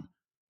down.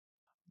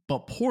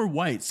 But poor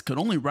whites could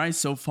only rise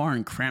so far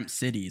in cramped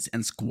cities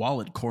and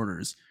squalid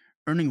quarters,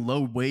 earning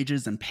low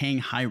wages and paying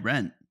high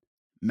rent.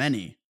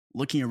 Many,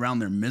 looking around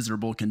their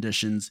miserable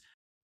conditions,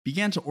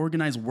 began to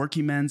organize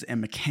workingmen's and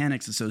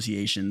mechanics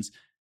associations,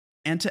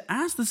 and to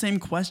ask the same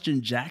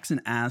question Jackson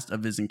asked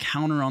of his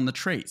encounter on the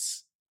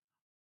trace.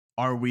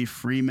 Are we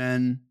free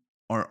men,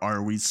 or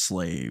are we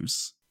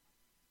slaves?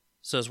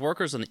 So as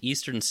workers on the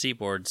eastern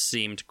seaboard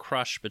seemed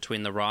crushed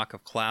between the rock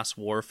of class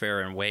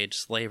warfare and wage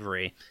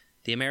slavery,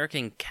 the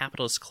American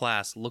capitalist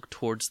class looked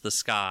towards the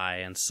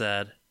sky and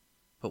said,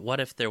 but what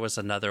if there was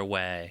another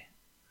way?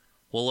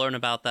 We'll learn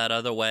about that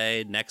other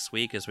way next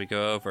week as we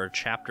go over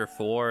Chapter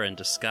 4 and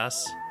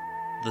discuss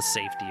the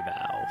safety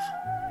valve.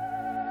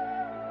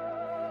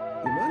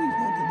 The money's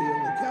not the deal,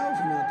 the cow's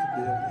not the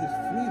deal, it's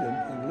freedom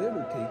and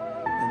liberty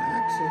and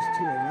access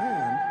to a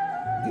land.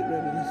 Get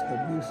rid of this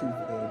abusive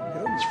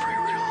government. It's free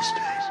real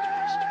estate.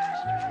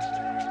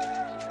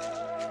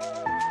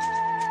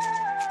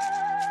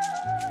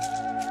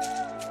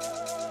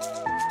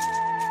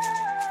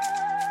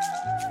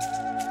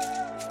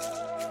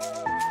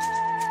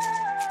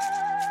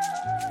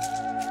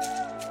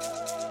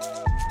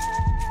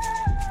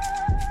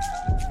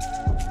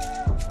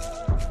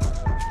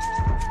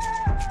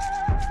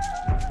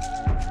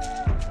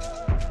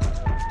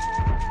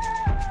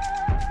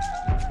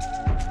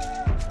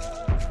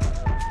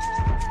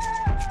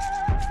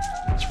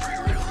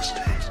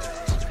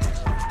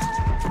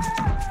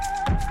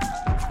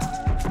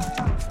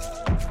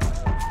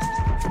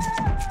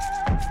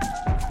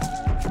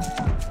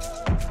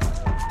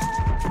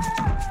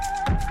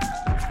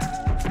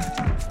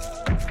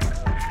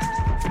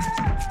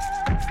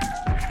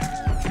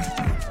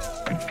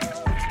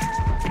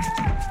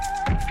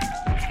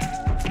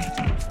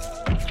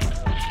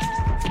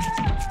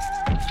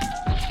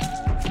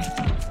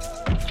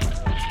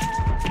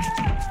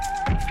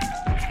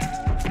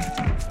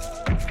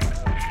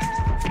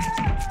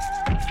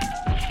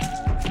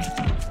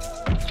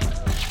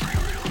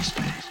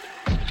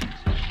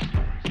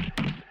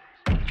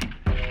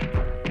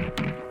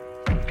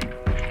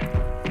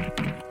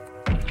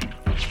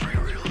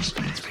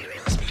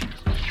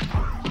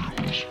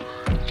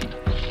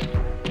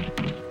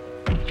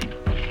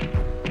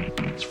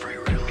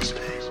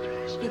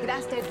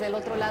 Del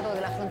otro lado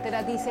de la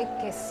frontera dice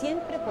que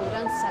siempre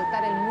podrán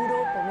saltar el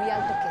muro por muy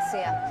alto que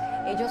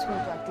sea. Ellos,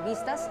 junto a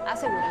activistas,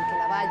 aseguran que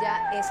la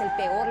valla es el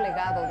peor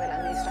legado de la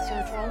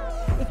administración Trump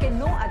y que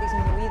no ha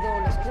disminuido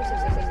los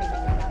cruces de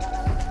seguridad.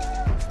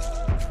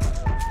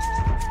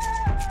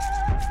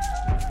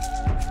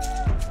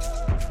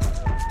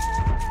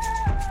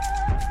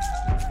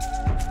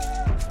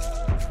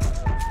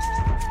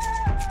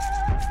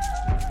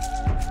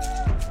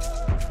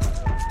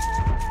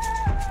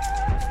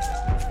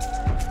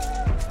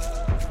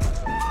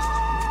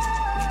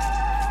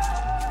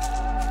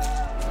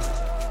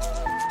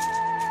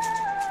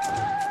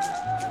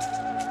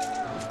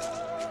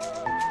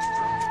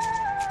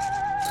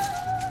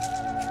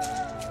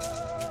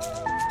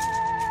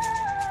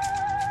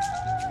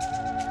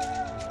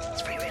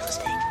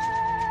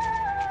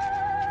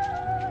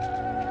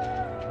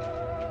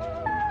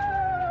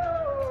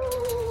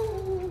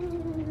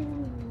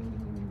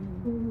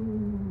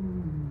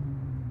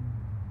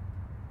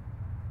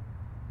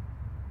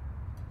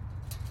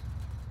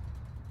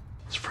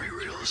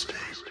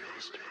 estate.